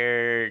were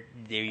here,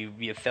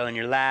 you fell in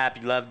your lap.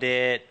 You loved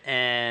it.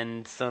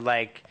 And so,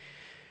 like,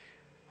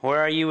 where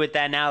are you with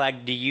that now?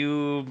 Like, do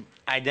you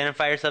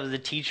identify yourself as a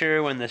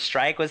teacher when the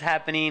strike was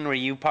happening? Were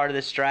you part of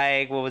the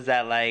strike? What was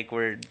that like?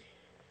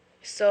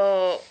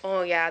 So,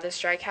 oh yeah, the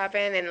strike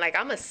happened, and like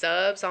I'm a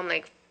sub, so I'm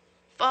like,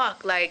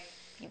 fuck, like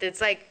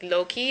it's like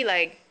low key,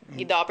 like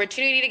the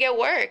opportunity to get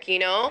work,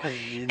 and oh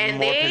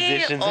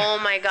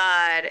my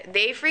god,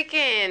 they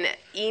freaking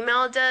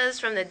emailed us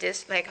from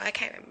the like, I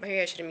can't, maybe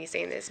I shouldn't be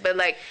saying this, but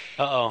like,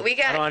 we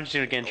got, I don't want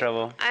you to get in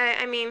trouble.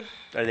 I mean,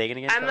 are they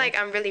gonna get in trouble?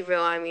 I'm really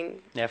real, I mean,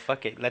 yeah,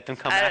 fuck it, let them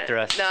come after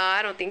us. No,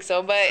 I don't think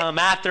so, but come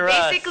after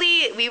us.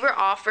 Basically, we were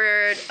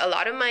offered a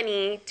lot of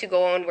money to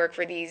go and work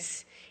for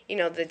these,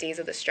 the days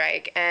of the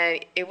strike,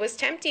 and it was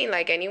tempting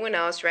like anyone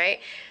else, right?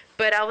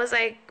 But I was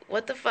like,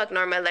 what the fuck,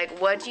 Norma, like,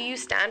 what do you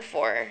stand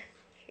for?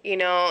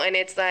 And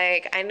it's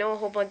like, I know a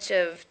whole bunch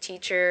of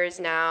teachers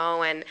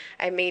now, and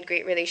I made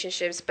great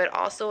relationships, but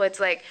also it's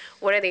like,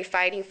 what are they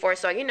fighting for?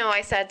 So,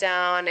 I sat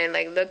down and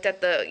like looked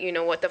at the,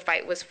 what the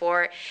fight was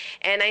for,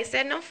 and I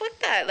said, no, fuck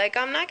that. Like,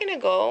 I'm not gonna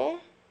go.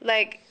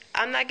 Like,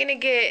 I'm not gonna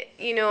get,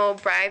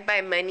 bribed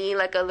by money,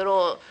 like a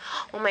little,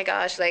 oh my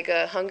gosh, like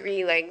a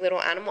hungry, like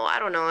little animal. I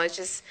don't know. It's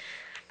just,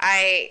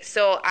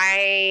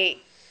 I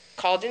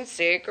called in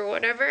sick or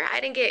whatever.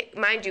 I didn't get,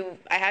 mind you,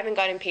 I haven't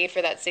gotten paid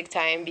for that sick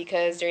time,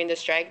 because during the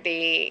strike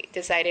they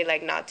decided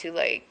like not to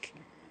like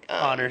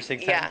honor sick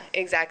time. Yeah,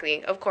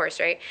 exactly, of course,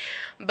 right?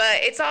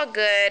 But it's all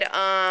good.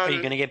 Are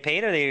you gonna get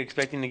paid, or are they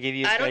expecting to give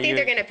you? I don't think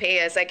they're gonna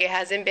pay us. Like, it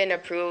hasn't been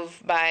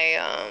approved by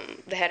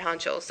the head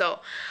honcho. So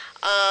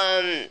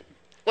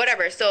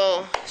whatever.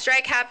 So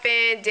strike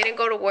happened, didn't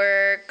go to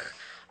work,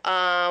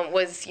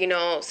 was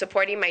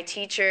supporting my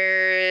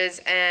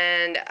teachers,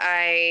 and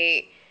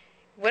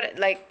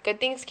good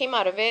things came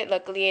out of it.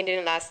 Luckily, it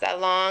didn't last that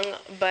long,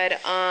 but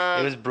it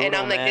was brutal, and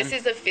I'm like, man. this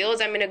is the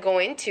fields I'm gonna go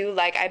into.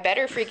 Like, I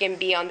better freaking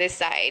be on this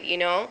side,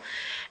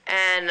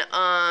 And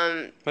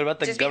what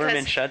about the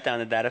government shutdown?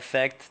 Did that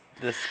affect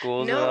the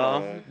schools at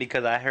all?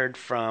 Because I heard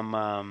from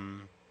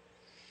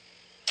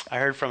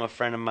a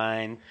friend of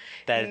mine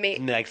that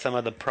like some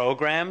of the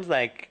programs,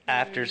 like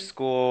after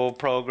school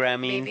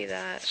programming,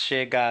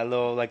 shit got a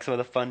little, like some of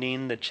the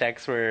funding, the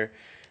checks were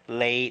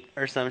late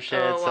or some shit.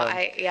 Oh, well,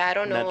 I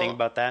don't know anything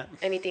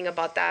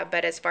about that.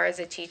 But as far as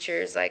the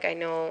teachers, like, I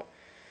know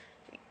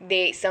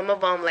some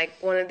of them, like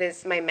one of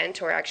this, my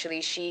mentor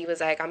actually, she was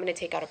like, I'm gonna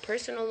take out a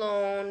personal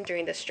loan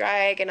during the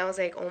strike, and I was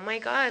like, oh my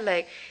god,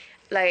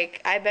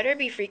 like I better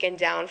be freaking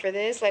down for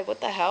this, like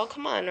what the hell,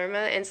 come on, Norma.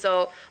 And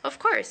so of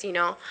course, you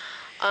know,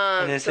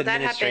 And this so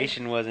that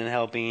administration wasn't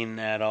helping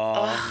at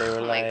all. They were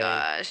oh like, my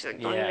gosh,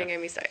 like, don't yeah. even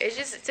get me started.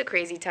 It's a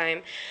crazy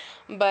time,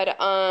 but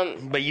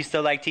But you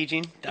still like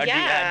teaching? Or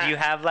Yeah. do you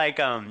have like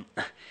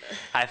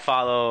I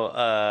follow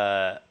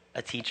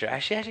a teacher.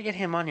 Actually, I should get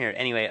him on here.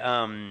 Anyway,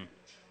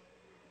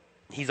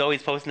 he's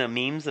always posting up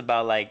memes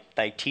about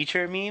like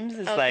teacher memes.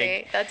 It's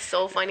okay, like that's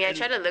so funny. I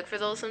try to look for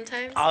those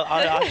sometimes.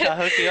 I'll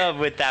hook you up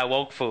with that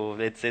woke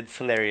fool. It's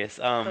hilarious.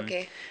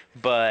 Okay.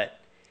 But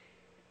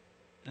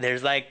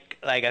there's like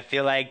I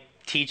feel like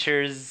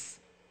teachers.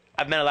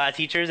 I've met a lot of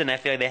teachers, and I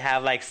feel like they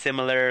have like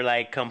similar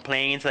like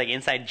complaints, like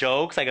inside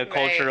jokes, like a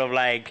culture Right. of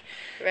like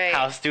Right.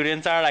 how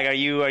students are. Like, are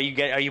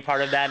you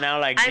part of that now?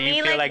 Like, I do you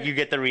mean, feel like- like you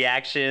get the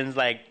reactions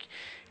like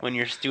when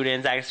your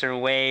students act a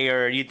certain way,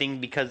 or do you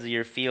think because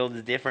your field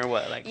is different?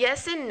 What like?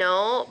 Yes and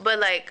no, but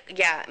like,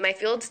 yeah, my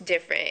field's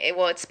different.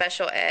 Well, it's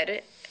special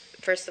ed,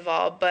 first of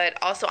all, but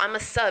also I'm a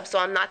sub, so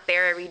I'm not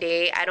there every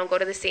day. I don't go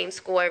to the same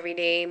school every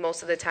day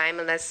most of the time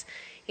unless,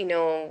 you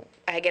know,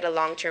 I get a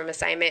long-term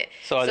assignment.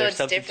 So are there it's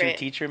substitute different.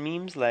 teacher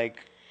memes like?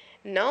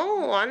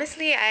 No,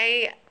 honestly,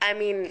 I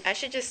mean, I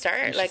should just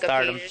start should like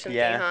start a 'em, page or something,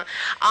 yeah. huh?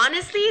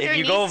 Honestly, there If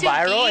you needs go to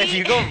viral, be... if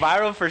you go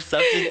viral for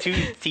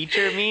substitute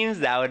teacher memes,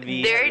 that would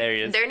be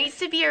hilarious. There needs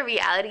to be a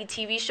reality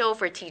TV show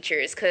for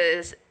teachers,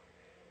 because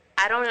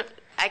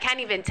I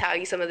can't even tell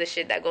you some of the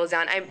shit that goes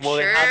on. I'm Well,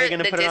 then sure how are they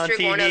gonna the put it on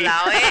district won't TV?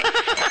 allow it.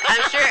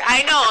 I'm sure,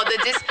 I know,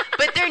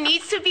 but there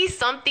needs to be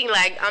something,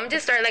 like, I'm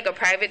just starting like a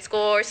private school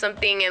or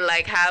something and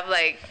like have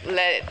like,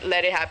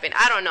 let it happen.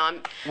 I don't know.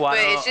 Well, but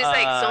it's just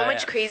like so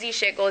much yeah. crazy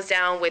shit goes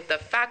down with the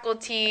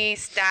faculty,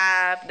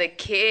 staff, the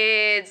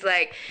kids.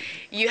 Like,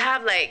 you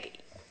have like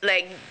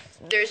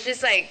there's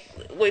just like,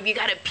 if you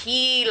gotta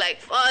pee, like,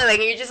 fuck, like,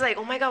 you're just like,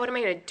 oh my god, what am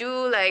I gonna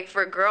do? Like,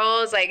 for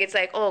girls, like, it's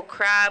like, oh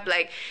crap,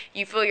 like,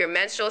 you feel your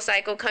menstrual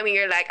cycle coming,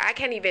 you're like, I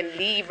can't even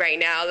leave right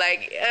now,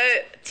 like,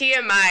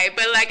 TMI,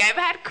 but like, I've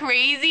had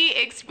crazy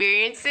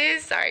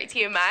experiences, sorry,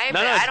 TMI,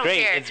 but it's I don't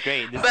great. care. It's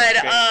great. This But,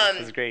 is great.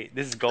 This is great.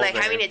 This is gold. Like,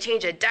 right having here. to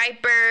change a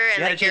diaper, and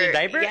You had like, to change a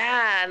diaper?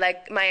 yeah,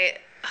 like,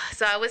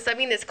 so I was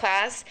subbing this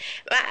class,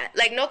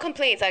 like, no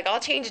complaints, like, I'll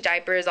change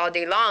diapers all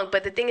day long,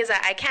 but the thing is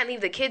that I can't leave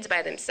the kids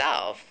by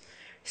themselves.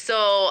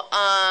 So,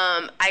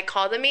 I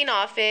call the main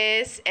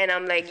office, and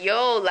I'm like,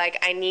 yo, like,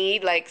 I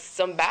need, like,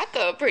 some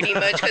backup, pretty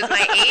much, because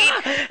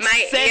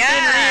my Send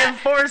in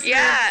reinforcements.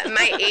 yeah,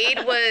 my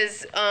aide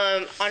was,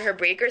 on her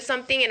break or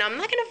something, and I'm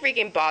not gonna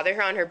freaking bother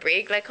her on her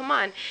break, like, come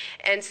on.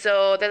 And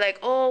so they're like,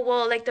 oh,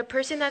 well, like, the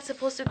person that's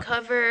supposed to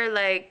cover,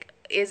 like,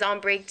 is on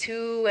break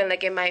too, and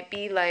like, it might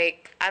be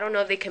like, I don't know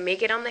if they can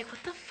make it. I'm like,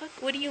 what the fuck,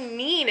 what do you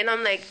mean? And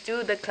I'm like,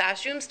 dude, the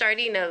classroom's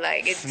starting to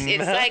like, it's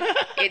like,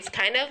 it's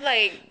kind of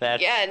like,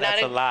 That's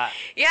a lot.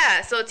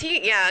 yeah, so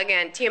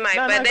again, TMI.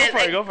 No, but go then for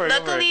it, go for it, go for it.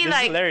 luckily, This is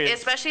like, hilarious.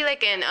 especially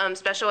like in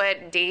special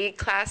ed day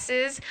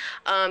classes,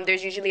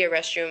 there's usually a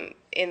restroom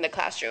in the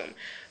classroom.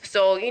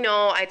 So, you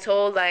know, I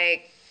told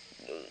like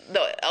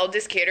the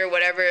eldest kid or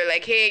whatever,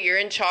 like, hey, you're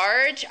in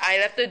charge. I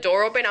left the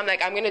door open. I'm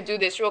like, I'm gonna do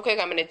this real quick.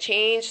 I'm gonna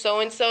change so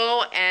and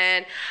so,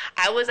 and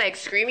I was like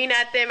screaming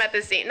at them at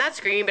the same, not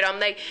screaming, but I'm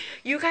like,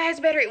 you guys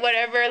better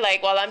whatever,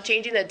 like, while I'm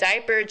changing the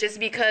diaper, just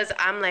because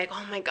I'm like,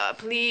 oh my god,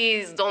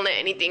 please don't let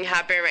anything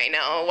happen right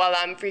now while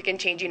I'm freaking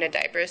changing a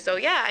diaper. So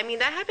yeah, I mean,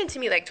 that happened to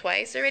me like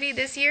twice already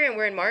this year, and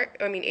we're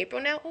in April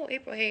now. Oh,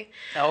 April, hey.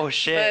 Oh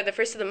shit. The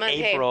first of the month,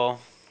 hey. April.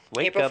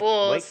 Wake April up.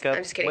 Fools. Wake up.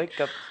 I'm just kidding.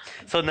 Wake up.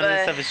 So none of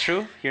this stuff is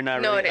true? You're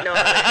not No, really... no, it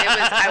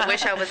was. I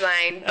wish I was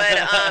lying,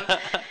 but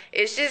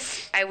it's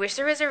just, I wish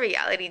there was a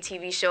reality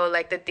TV show.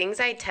 Like, the things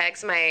I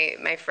text my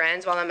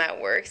friends while I'm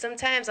at work,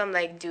 sometimes I'm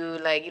like,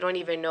 dude, like, you don't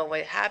even know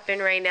what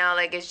happened right now.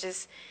 Like, it's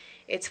just,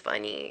 it's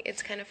funny.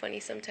 It's kind of funny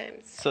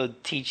sometimes. So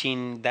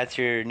teaching, that's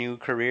your new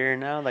career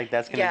now? Like,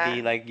 that's gonna Yeah.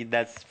 be like,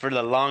 that's for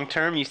the long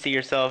term. You see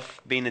yourself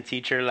being a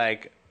teacher,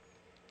 like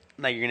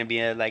you're gonna be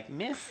a like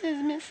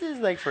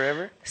Mrs. like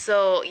forever.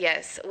 So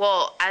yes,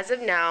 well, as of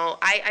now,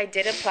 I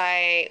did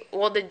apply.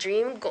 Well,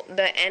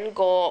 the end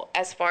goal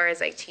as far as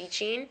like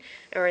teaching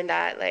or in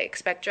that like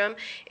spectrum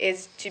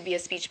is to be a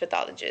speech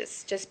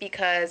pathologist. Just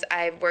because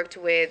I've worked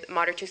with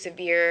moderate to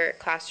severe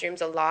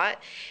classrooms a lot,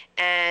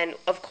 and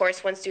of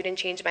course, one student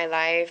changed my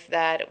life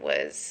that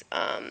was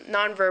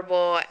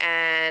nonverbal,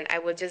 and I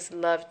would just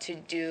love to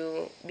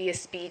be a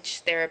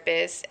speech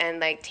therapist and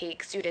like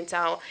take students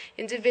out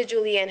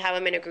individually and have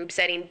them in a group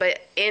setting. But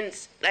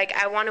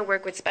I want to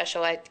work with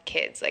special ed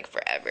kids like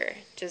forever.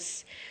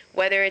 Just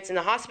whether it's in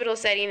the hospital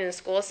setting, in a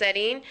school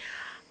setting,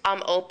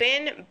 I'm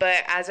open.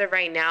 But as of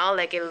right now,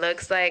 like, it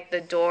looks like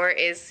the door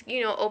is,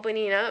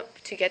 opening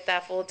up to get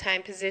that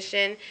full-time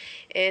position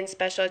in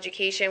special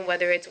education,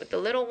 whether it's with the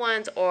little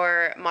ones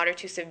or moderate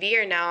to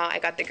severe. Now I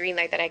got the green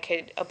light that I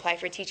could apply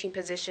for teaching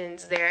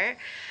positions there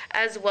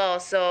as well.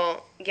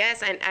 So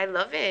yes, I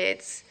love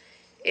it.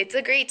 It's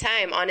a great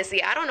time,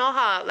 honestly. I don't know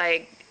how,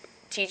 like,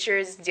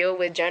 teachers deal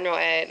with general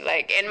ed.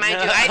 Like, and mind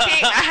you,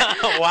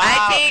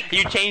 I take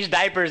You change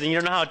diapers and you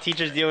don't know how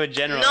teachers deal with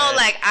general no, ed.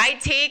 like I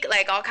take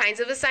like all kinds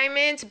of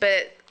assignments,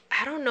 but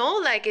I don't know,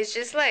 like it's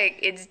just like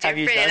it's Have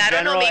you different. done And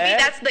I don't know, general maybe ed?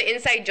 that's the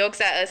inside jokes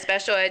that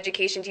special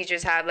education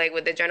teachers have, like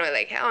with the general ed.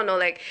 Like, hell no,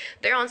 like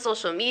they're on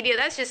social media.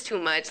 That's just too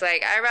much.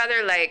 Like I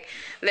rather like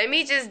let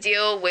me just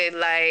deal with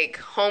like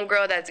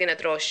homegirl that's gonna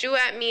throw a shoe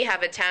at me,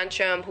 have a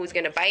tantrum, who's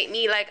gonna bite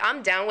me. Like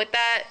I'm down with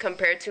that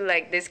compared to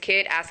like this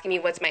kid asking me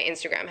what's my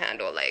Instagram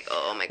handle. Like,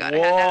 oh my god, I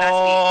had that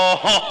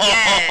last week.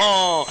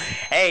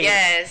 Yes. Hey.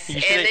 Yes. You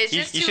And should it's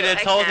just you too- should have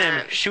I told him,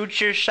 can't. shoot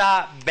your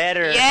shot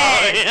better.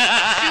 Yes.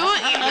 Oh,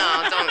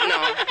 yeah.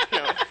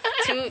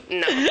 Shoot,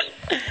 no.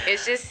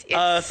 It's just,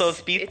 it's, So it's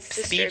speech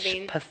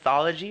disturbing.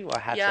 pathology. Well, I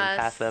had Yes. some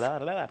pass that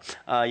out.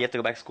 You have to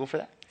go back to school for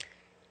that.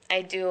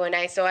 I do, and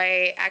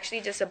I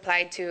actually just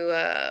applied to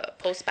a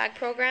post-bac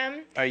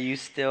program. Are you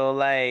still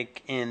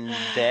like in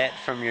debt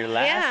from your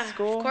last Yeah,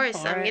 school? of course.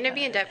 I'm Alright. gonna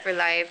be in debt for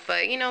life,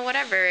 but you know,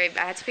 whatever. I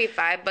had to pay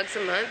 $5 a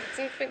month.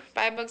 It's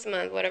 $5 a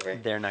month, whatever.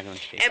 They're not going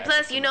to pay. And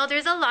plus, you know,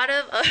 there's a lot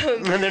of. they're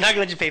not going to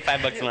let you pay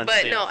 $5 a month.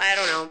 But too. no, I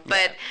don't know.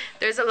 But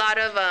there's a lot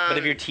of. But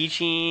if you're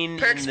teaching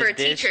perks in the for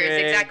teachers, district,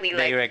 exactly,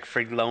 they like-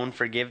 for loan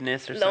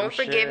forgiveness or loan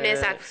some forgiveness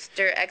shit.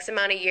 after X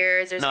amount of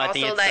years. There's No, I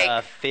think also it's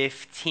like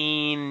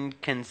 15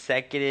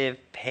 consecutive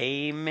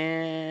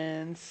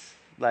payments,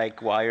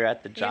 like while you're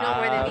at the you job. know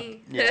more than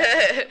me.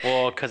 Yeah.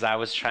 Well, because I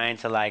was trying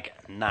to like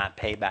not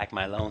pay back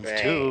my loans Right.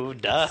 too.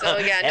 Duh. So,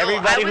 yeah, no,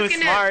 Everybody I was who's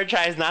gonna- smart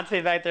tries not to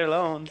pay back their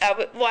loans.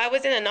 I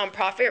was in a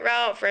nonprofit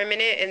route for a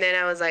minute, and then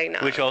I was like, no.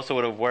 Which also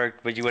would have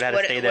worked, but you would have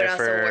had to stay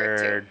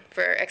there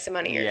for X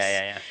amount of years.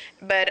 Yeah.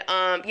 But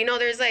you know,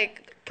 there's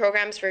like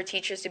programs for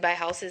teachers to buy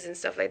houses and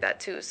stuff like that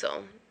too.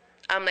 So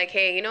I'm like,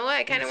 hey, you know what?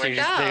 It kind of So you're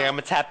worked just out. thinking, I'm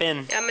gonna tap in.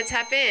 I'm gonna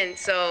tap in.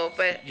 So,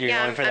 but You're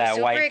yeah, going for I'm that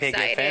super white picket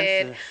excited.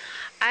 fence.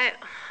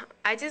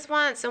 I just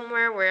want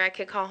somewhere where I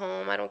could call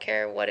home. I don't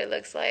care what it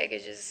looks like.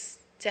 It's just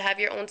to have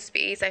your own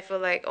space. I feel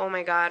like, oh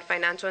my God,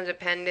 financial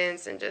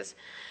independence and just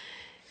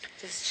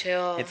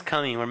chill. It's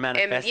coming. We're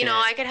manifesting. And you know,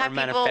 I could have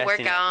We're people work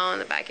manifesting it. out in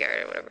the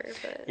backyard or whatever.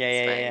 But Yeah.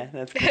 it's fine.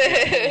 That's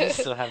good. You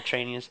still have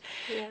trainings.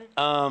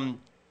 Yeah.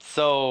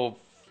 So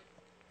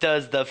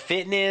does the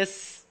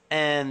fitness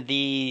and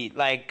the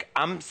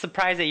I'm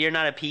surprised that you're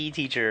not a PE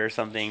teacher or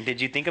something. Did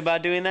you think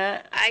about doing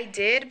that? I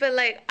did, but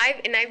like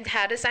I've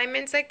had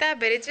assignments like that,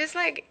 but it's just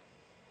like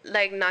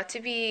not to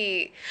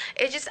be.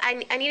 It's just I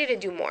needed to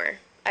do more.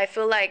 I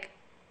feel like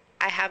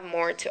I have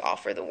more to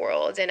offer the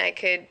world, and I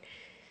could.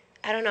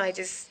 I don't know. I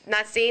just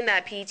not saying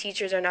that PE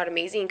teachers are not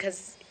amazing,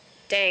 because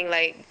dang,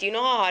 like, do you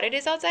know how hot it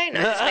is outside?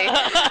 No, just kidding.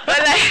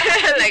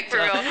 But like for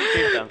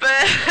real.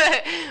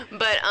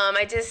 But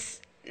I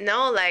just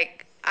no,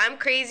 like, I'm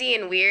crazy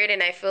and weird,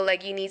 and I feel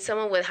like you need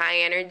someone with high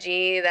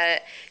energy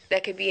that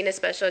could be in a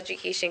special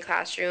education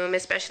classroom,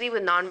 especially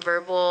with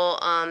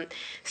nonverbal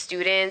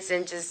students,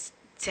 and just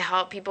to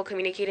help people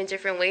communicate in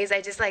different ways. I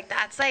just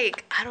that's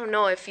like, I don't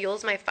know, it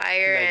fuels my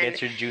fire, That and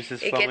gets your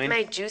juices it flowing. gets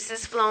my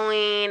juices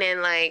flowing,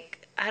 and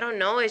like, I don't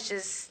know, it's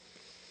just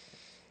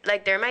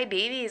like they're my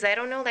babies. I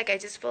don't know, like I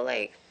just feel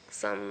like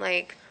some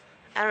I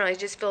don't know, it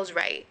just feels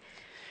right.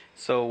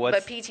 So what's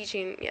But PE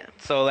teaching, yeah.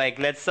 So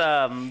let's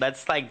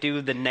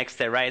do the next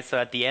step, right? So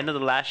at the end of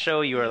the last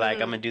show, you were like,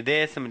 I'm gonna do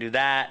this, I'm gonna do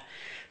that.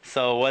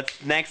 So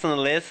what's next on the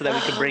list so that we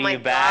can bring my you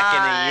back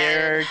in a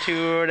year or God.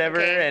 two or whatever,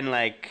 Okay. and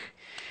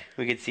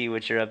we could see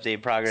what your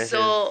update progress is.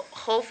 So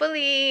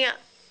hopefully,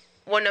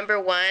 well, number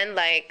one,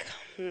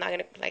 I'm not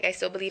gonna I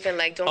still believe in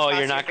don't. Oh, cross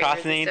you're not your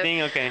fingers crossing and stuff.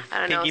 anything? Okay. I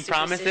don't know, Pinky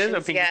promises or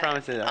superstitions, pinky yeah.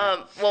 promises?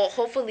 Well,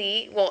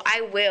 hopefully,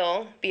 I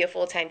will be a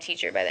full-time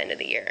teacher by the end of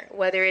the year,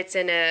 whether it's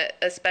in a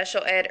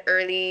special ed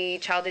early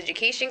child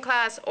education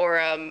class or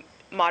a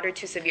moderate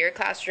to severe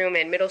classroom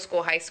in middle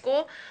school, high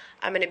school.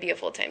 I'm gonna be a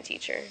full-time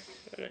teacher.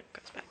 When it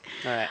comes back.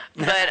 All right.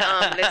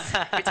 But let's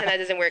pretend that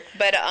doesn't work.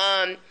 But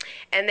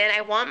and then I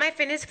want my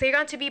fitness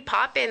playground to be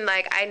popping.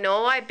 I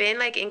know I've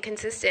been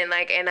inconsistent.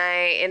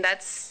 And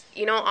that's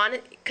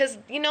because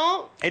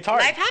It's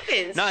hard. Life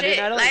happens. No, dude,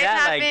 not only life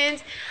that,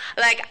 happens.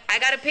 I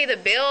gotta pay the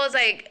bills.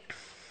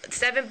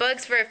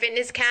 $7 for a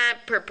fitness camp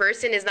per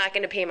person is not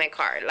gonna pay my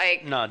car.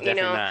 No,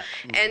 definitely not.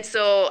 And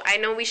so I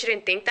know we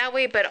shouldn't think that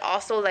way, but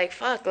also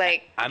fuck.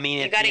 I mean,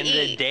 you at the gotta end of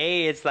the eat.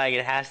 day, it's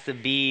it has to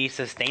be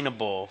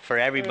sustainable for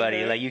everybody.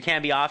 Mm-hmm. You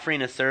can't be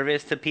offering a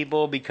service to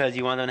people because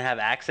you want them to have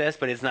access,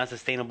 but it's not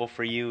sustainable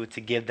for you to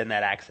give them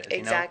that access.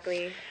 Exactly.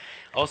 You know?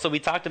 Also, we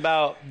talked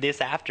about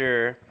this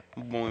after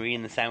when we were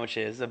eating the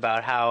sandwiches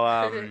about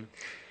how,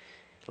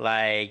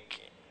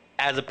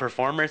 as a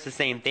performer, it's the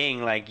same thing.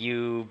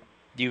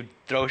 You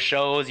throw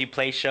shows, you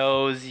play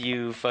shows,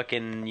 you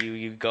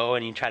go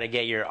and you try to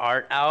get your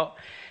art out,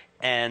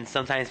 and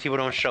sometimes people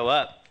don't show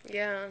up.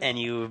 Yeah. And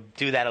you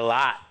do that a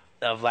lot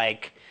of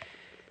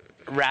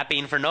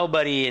rapping for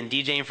nobody and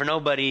DJing for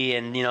nobody,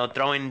 and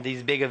throwing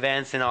these big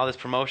events and all this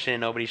promotion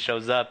and nobody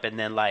shows up, and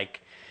then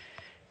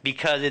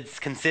because it's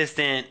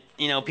consistent,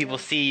 people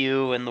see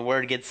you and the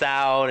word gets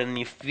out and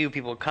you few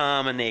people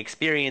come and they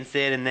experience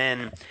it, and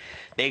then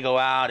they go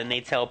out and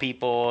they tell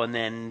people, and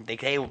then they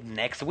say, hey,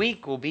 next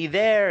week we'll be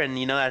there, and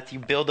that you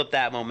build up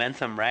that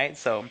momentum, right?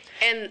 So.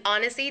 And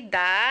honestly,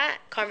 that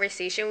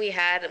conversation we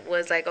had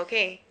was like,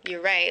 okay,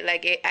 you're right.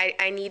 Like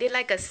I needed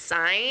like a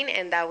sign,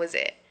 and that was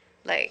it.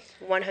 Like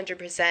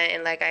 100%.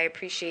 And like I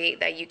appreciate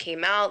that you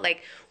came out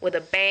like with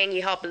a bang.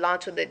 You helped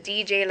launch with the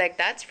DJ. Like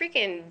that's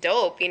freaking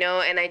dope,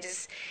 And I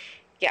just,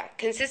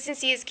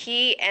 consistency is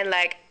key. And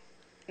like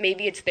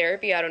maybe it's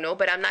therapy, I don't know,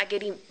 but I'm not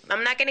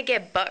gonna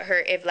get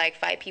butthurt if like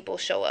 5 people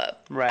show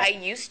up. Right. I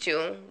used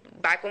to.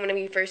 Back when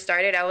we first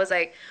started, I was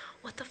like,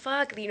 what the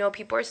fuck?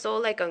 People are so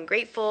like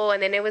ungrateful.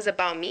 And then it was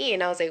about me,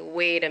 and I was like,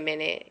 wait a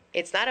minute.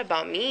 It's not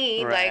about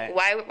me. Right. Like,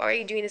 why are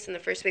you doing this in the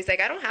first place?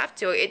 Like, I don't have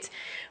to.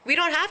 We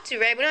don't have to,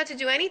 right? We don't have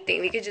to do anything.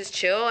 We could just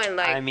chill and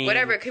like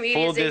whatever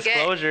comedians full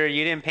disclosure,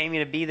 you didn't pay me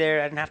to be there.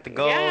 I didn't have to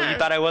go. Yeah. You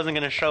thought I wasn't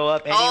gonna show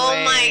up anyway.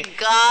 Oh my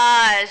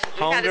gosh,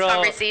 we've had this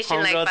conversation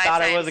like 5 thought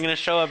times. I wasn't gonna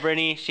show up,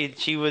 Brittany. She.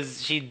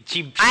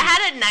 I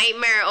had a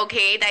nightmare,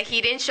 okay, that he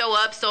didn't show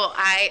up. So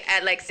I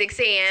at like 6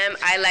 a.m.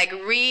 I like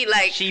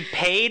She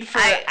paid for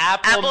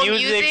Apple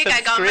Music subscription.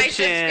 I got my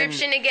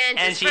subscription again,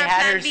 and just she for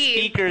had her Plan B.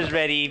 speakers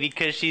ready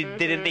because she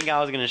didn't think I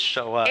was gonna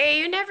show up. Hey,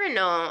 you never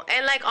know.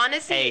 And like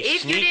honestly,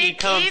 if you didn't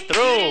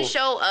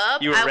show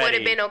up, I would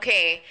have been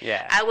okay.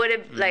 Yeah. I would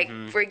have like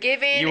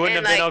forgiven. You wouldn't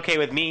and, have been like, okay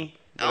with me.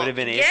 It would have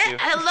been an yeah, issue.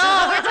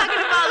 hello. We're talking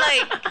about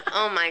like,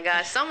 oh my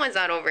gosh, someone's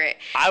not over it.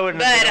 I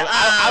wouldn't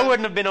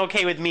have been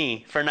okay with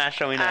me for not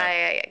showing up.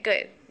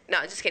 Good.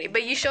 No, just kidding.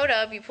 But you showed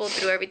up. You pulled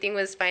through. Everything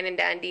was fine and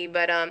dandy.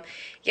 But I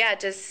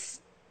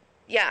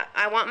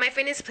want my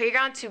fitness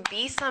playground to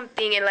be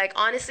something. And like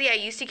honestly, I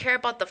used to care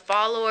about the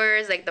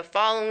followers, like the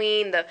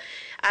following,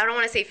 I don't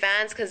want to say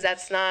fans because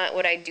that's not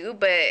what I do.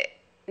 But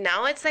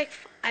now it's like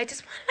I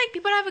just want like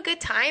people to have a good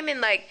time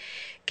and like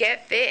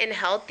get fit and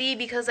healthy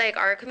because like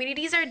our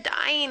communities are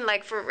dying,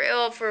 like for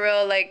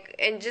real, like,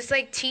 and just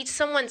like teach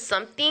someone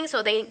something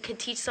so they can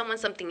teach someone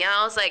something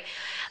else. Like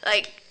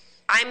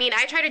I mean,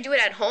 I try to do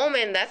it at home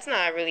and that's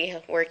not really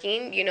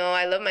working.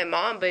 I love my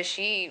mom, but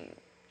she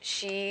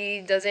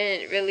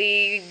doesn't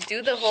really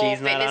do the whole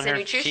fitness and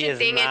nutrition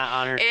thing. She is not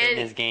on her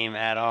fitness game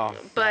at all.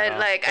 But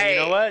like, you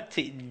know what?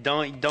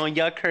 Don't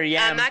yuck her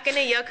yams. I'm not gonna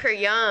yuck her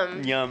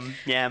yum. Yum.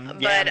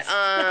 But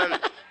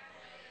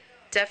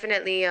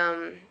definitely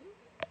I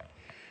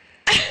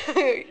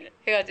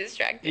got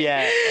distracted.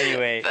 Yeah.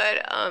 Anyway.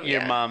 But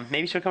your mom,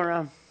 maybe she'll come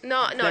around.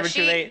 No,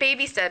 she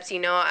baby steps.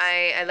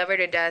 I love her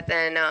to death,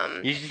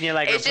 and you just need to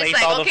like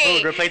replace all the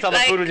food. Replace all the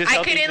food with just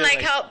I couldn't like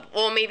help.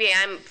 Well, maybe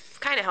I'm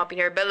kind of helping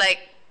her, but like,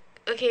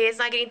 okay, it's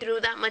not getting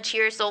through that much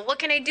here. So what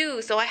can I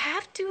do? So I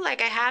have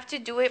to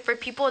do it for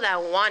people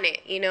that want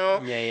it.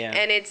 Yeah.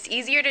 And it's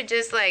easier to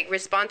just like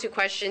respond to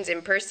questions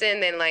in person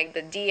than like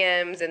the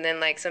DMs, and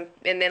then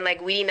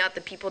like weeding out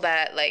the people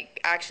that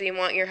like actually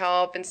want your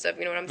help and stuff.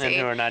 You know what I'm saying?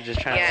 And who are not just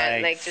trying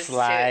to like just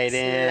slide into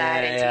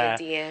a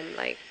DM,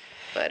 like.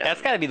 But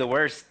that's got to be the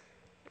worst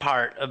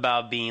part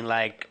about being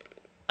like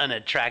an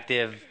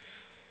attractive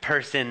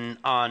person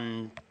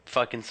on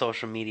fucking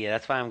social media.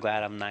 That's why I'm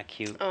glad I'm not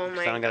cute. Oh my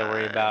gosh. I don't gotta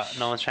worry about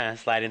no one's trying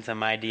to slide into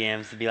my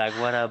DMs to be like,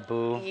 "What up,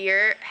 boo?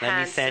 You're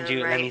handsome,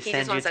 let me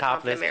send you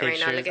topless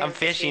pictures." Right now. I'm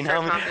fishing,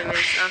 homie.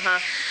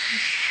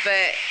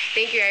 But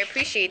thank you. I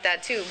appreciate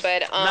that too.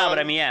 But no, but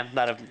I mean, yeah,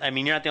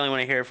 you're not the only one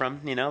to hear it from.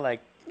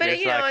 Like, but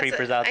there's a lot of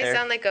creepers out there. I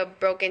sound like a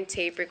broken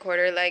tape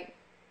recorder. Like,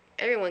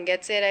 everyone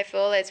gets it, I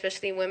feel,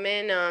 especially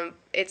women.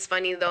 It's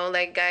funny though,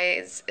 like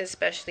guys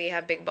especially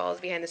have big balls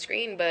behind the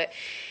screen, but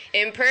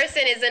in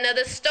person is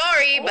another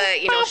story. But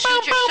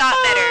shoot your shot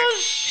better.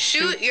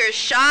 Shoot your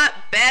shot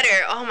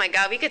better. Oh my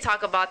God, we could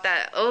talk about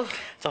that. Oh,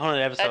 it's a whole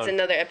other episode. That's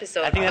another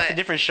episode. I think that's a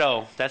different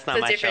show. That's not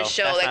my show. It's a different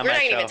show. Like, we're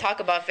not even talk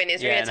about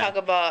fitness. We're gonna talk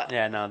about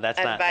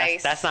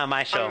that's not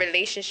my show. On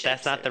relationships.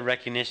 That's not the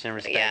Recognition and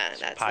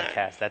Respect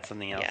podcast. That's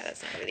something else. Yeah,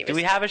 that's not really. Do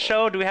we have a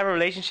show? Do we have a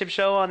relationship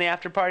show on the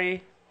after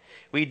party?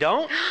 We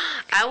don't?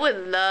 I would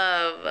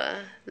love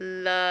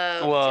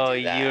well, to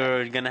do that.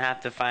 You're going to have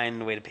to find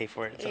a way to pay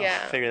for it. So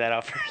figure that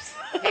out first.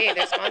 Hey,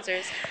 they're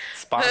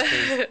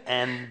sponsors.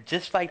 And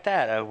just like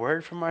that, a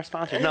word from our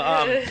sponsor.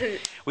 No,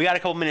 we got a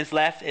couple minutes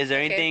left. Is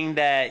there anything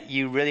that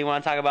you really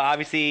want to talk about?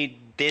 Obviously,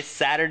 this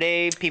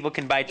Saturday, people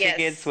can buy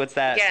tickets. What's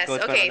that? Yes.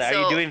 What's okay. Are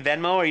you doing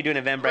Venmo or are you doing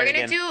Eventbrite We're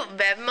again? going to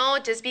do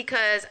Venmo just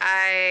because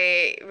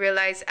I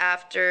realized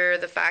after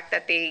the fact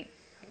that they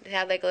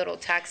had like a little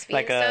tax fee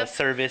like and a stuff.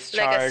 service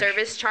charge. Like a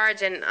service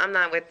charge, and I'm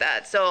not with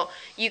that. So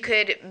you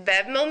could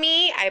Venmo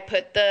me. I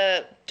put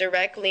the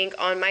direct link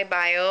on my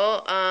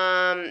bio.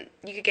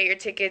 You could get your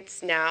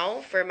tickets now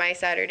for my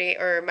Saturday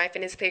or my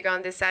fitness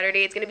playground this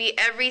Saturday. It's gonna be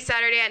every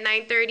Saturday at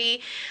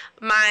 9:30.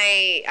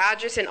 My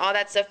address and all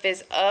that stuff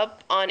is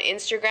up on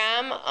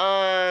Instagram.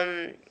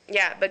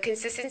 Yeah, but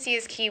consistency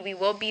is key. We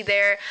will be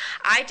there.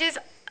 I just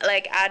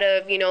like out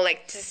of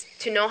just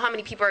to know how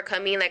many people are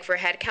coming, like for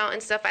head count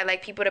and stuff, I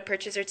like people to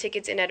purchase their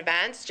tickets in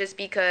advance just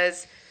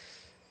because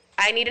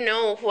I need to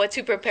know what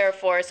to prepare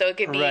for, so it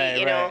could be,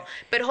 you know. Right.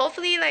 But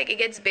hopefully, like, it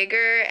gets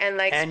bigger and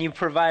like. And you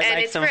provide and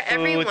like it's some for food,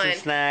 everyone. some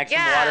snacks,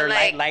 Yeah, some water,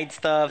 like- light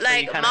stuff. So you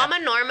Like kinda Mama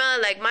Norma,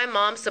 like my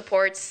mom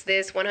supports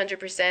this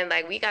 100%.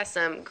 Like we got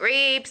some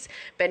grapes,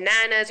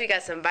 bananas, we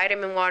got some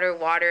vitamin water,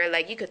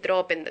 like you could throw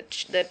up in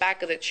the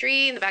back of the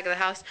tree, in the back of the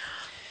house.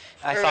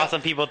 I For saw real.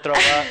 some people throw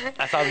up.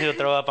 I saw some people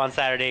throw up on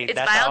Saturday. It's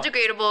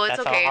biodegradable. It's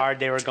that's okay. how hard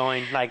they were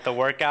going. Like the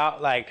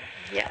workout, like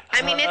Yeah,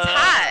 I mean it's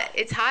hot.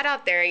 It's hot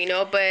out there, you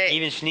know. But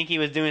even Sneaky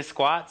was doing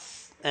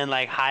squats and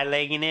like high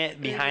legging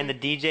it behind the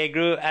DJ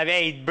group. I mean,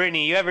 hey,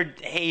 Brittany, you ever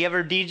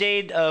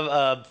DJ'd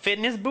a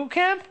fitness boot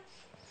camp?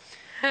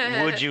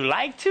 Would you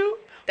like to?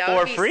 that For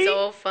would be free?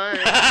 so fun.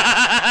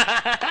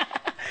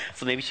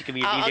 So maybe she could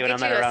be a DJ I'll when get I'm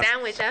not you a around.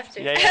 sandwich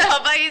after. Yeah, yeah.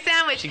 I'll buy you a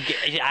sandwich.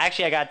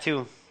 I got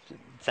 2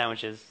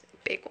 sandwiches.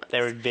 Big ones. They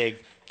were big.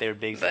 They were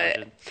big But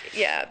sandwiches.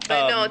 yeah,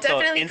 but no, So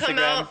definitely come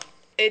Instagram. out.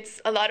 It's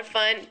a lot of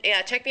fun.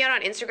 Yeah, check me out on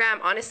Instagram.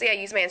 Honestly, I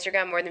use my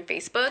Instagram more than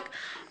Facebook.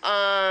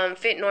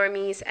 Fit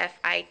Normies,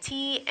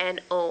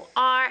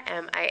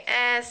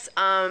 FITNORMIS.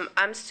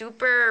 I'm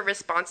super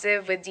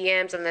responsive with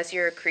DMs unless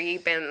you're a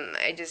creep, and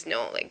I just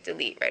know like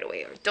delete right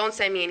away, or don't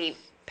send me any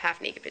half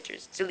naked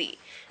pictures. Delete,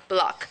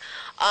 block.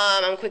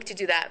 I'm quick to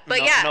do that.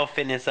 But yeah. No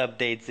fitness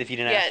updates if you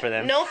didn't ask for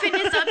them. No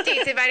fitness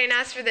updates if I didn't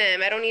ask for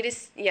them. I don't need to.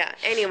 Yeah.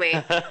 Anyway.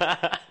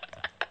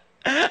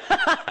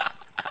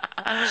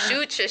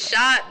 Shoot your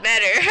shot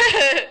better.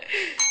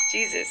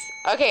 Jesus.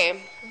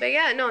 Okay. But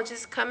yeah, no,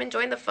 just come and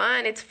join the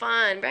fun. It's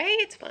fun, right?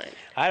 It's fun.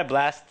 I had a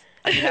blast.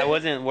 I mean, I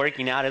wasn't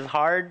working out as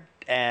hard,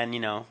 and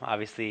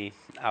obviously,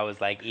 I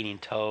was like eating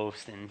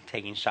toast and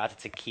taking shots of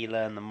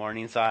tequila in the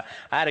morning. So I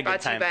had a good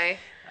Brought to you time.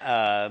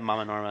 by.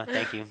 Mama Norma,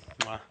 thank you.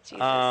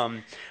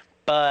 Jesus.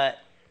 But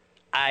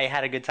I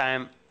had a good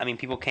time. I mean,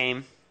 people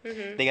came.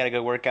 Mm-hmm. They got a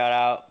good workout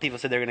out. People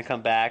said they're gonna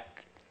come back.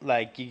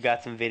 Like, you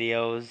got some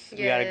videos.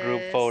 You got a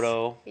group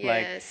photo.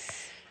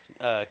 Yes.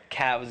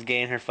 Kat was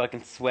getting her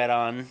fucking sweat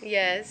on.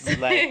 Yes.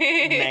 Like,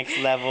 next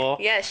level.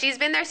 Yeah, she's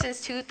been there since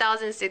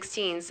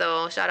 2016.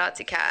 So shout out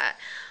to Kat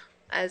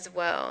as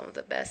well,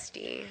 the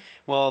bestie.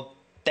 Well,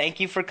 thank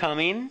you for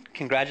coming.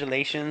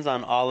 Congratulations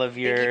on all of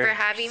your Thank you for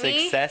having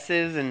me.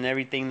 successes and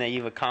everything that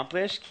you've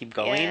accomplished. Keep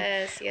going.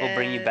 Yes, We'll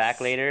bring you back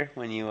yes. later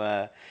when you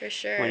For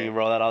sure. when you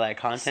roll out all that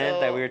content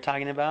that So- we were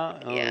talking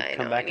about. We'll Yeah, I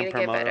come know. back I need and to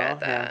get promote better it all. at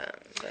that.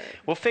 But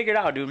We'll figure it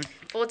out, dude.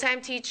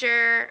 full-time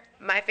teacher,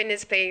 My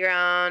Fitness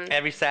Playground,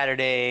 Every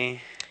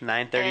Saturday,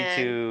 9:30 And-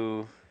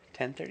 to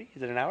 10:30.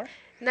 Is it an hour?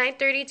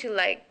 9:30 to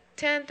like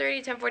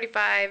 10:30,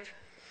 10:45.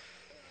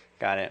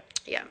 Got it.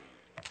 Yeah.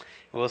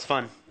 It was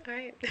fun. All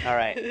right. All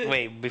right.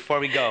 Wait, before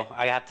we go,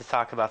 I have to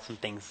talk about some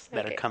things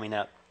that Okay. are coming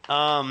up.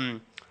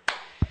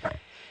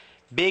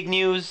 Big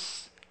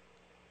news.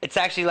 It's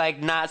actually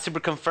like not super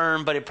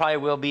confirmed, but it probably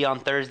will be on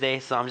Thursday,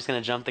 so I'm just going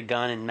to jump the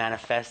gun and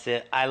manifest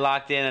it. I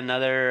locked in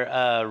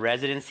another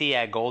residency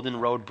at Golden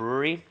Road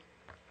Brewery.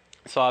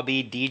 So I'll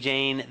be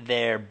DJing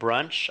their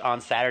brunch on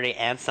Saturday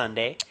and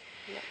Sunday,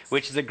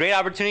 which is a great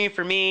opportunity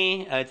for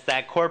me. It's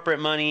that corporate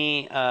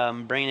money,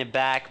 bringing it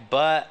back,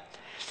 but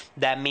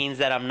that means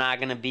that I'm not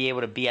going to be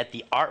able to be at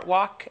the Art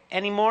Walk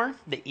anymore,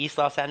 the East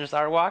Los Angeles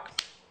Art Walk.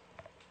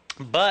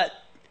 But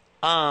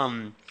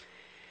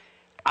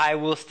I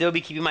will still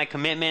be keeping my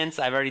commitments.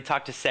 I've already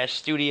talked to Sesh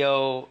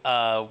Studio.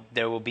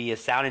 There will be a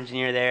sound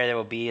engineer there. There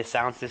will be a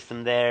sound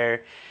system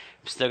there.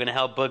 I'm still going to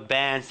help book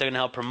bands, still going to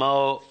help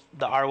promote.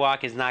 The Art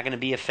Walk is not going to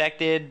be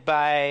affected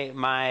by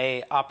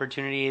my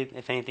opportunity.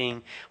 If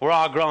anything, we're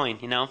all growing,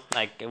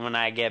 Like, when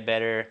I get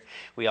better,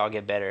 we all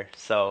get better.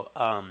 So,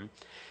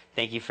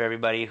 thank you for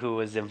everybody who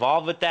was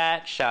involved with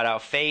that. Shout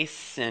out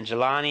Face and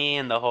Jelani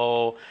and the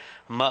whole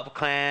Mupp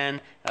clan.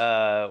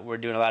 We're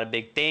doing a lot of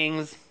big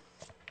things.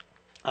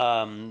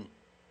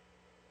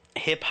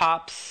 Hip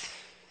Hops.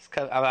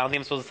 I don't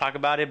think I'm supposed to talk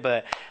about it,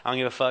 but I don't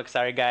give a fuck.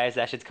 Sorry, guys.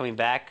 That shit's coming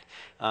back.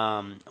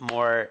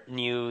 More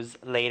news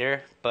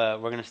later,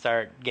 but we're going to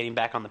start getting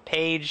back on the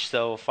page.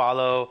 So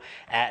follow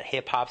at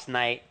Hip Hops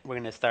Night. We're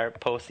going to start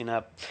posting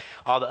up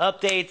all the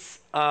updates.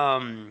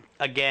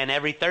 Again,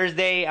 every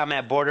Thursday, I'm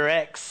at Border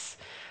X.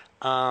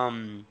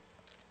 I'm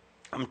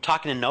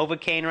talking to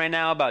Novocaine right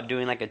now about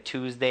doing like a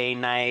Tuesday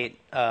night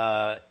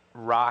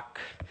rock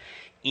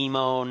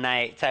emo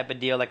night type of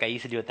deal like I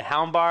used to do at the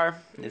Hound Bar.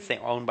 It's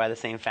owned by the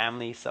same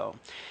family, so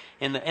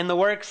in the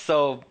works.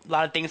 So a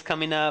lot of things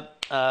coming up.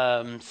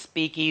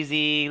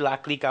 Speakeasy, La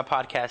Clica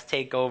Podcast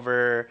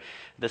Takeover,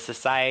 the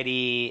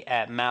Society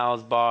at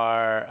Mal's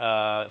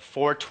Bar,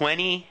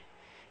 420.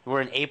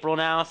 We're in April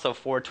now, so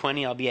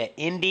 420 I'll be at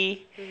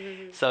Indy.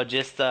 So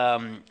just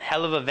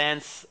hell of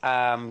events.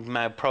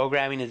 My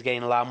programming is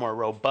getting a lot more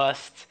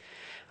robust.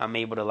 I'm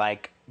able to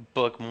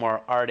book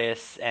more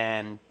artists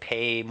and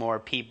pay more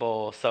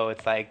people. So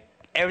it's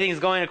everything's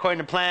going according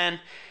to plan.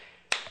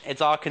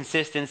 It's all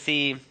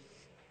consistency.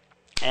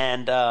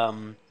 And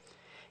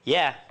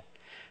yeah,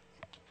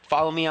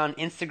 follow me on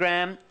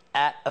Instagram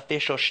at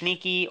official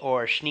Sneaky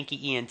or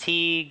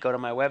SneakyENT. Go to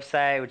my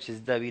website, which is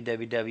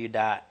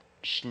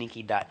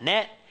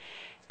www.sneaky.net.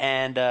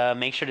 And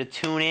make sure to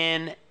tune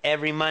in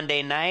every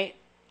Monday night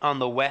on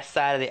the west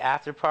side of the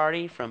after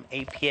party from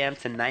 8 p.m.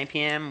 to 9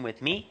 p.m.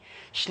 with me,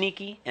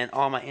 Sneaky, and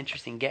all my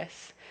interesting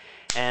guests.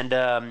 And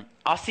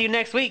I'll see you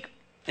next week.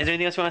 Is there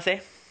anything else you want to say?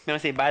 You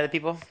want to say bye to the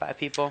people? Bye,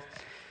 people.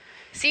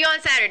 See you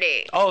on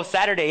Saturday. Oh,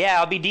 Saturday. Yeah,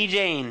 I'll be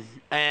DJing.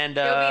 And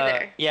You'll be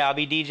there. Yeah, I'll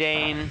be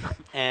DJing.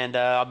 And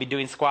I'll be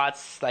doing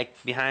squats, like,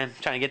 behind,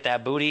 trying to get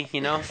that booty,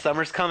 you know?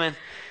 Summer's coming.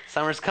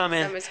 Summer's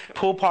coming.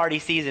 Pool party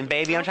season,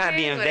 baby. I'm trying to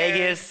be in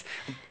Vegas.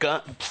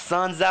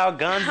 Sun's out,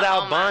 guns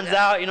out, buns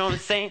out. You know what I'm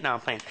saying? No, I'm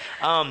playing.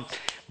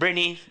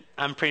 Brittany,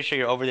 I'm pretty sure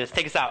you're over this.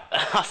 Take us out.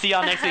 I'll see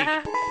y'all next week.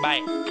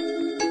 Bye.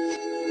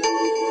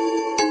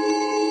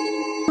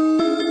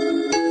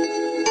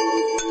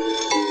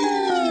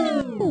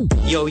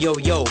 Yo, yo,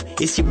 yo,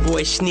 it's your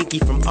boy Sneaky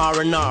from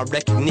R&R,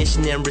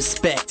 recognition and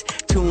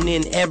respect. Tune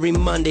in every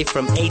Monday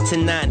from 8 to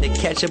 9 to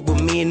catch up with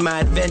me and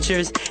my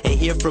adventures and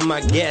hear from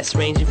my guests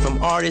ranging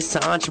from artists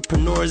to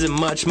entrepreneurs and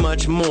much,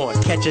 much more.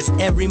 Catch us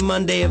every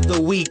Monday of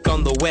the week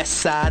on the west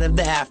side of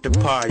the after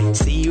party.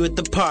 See you at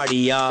the party,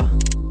 y'all.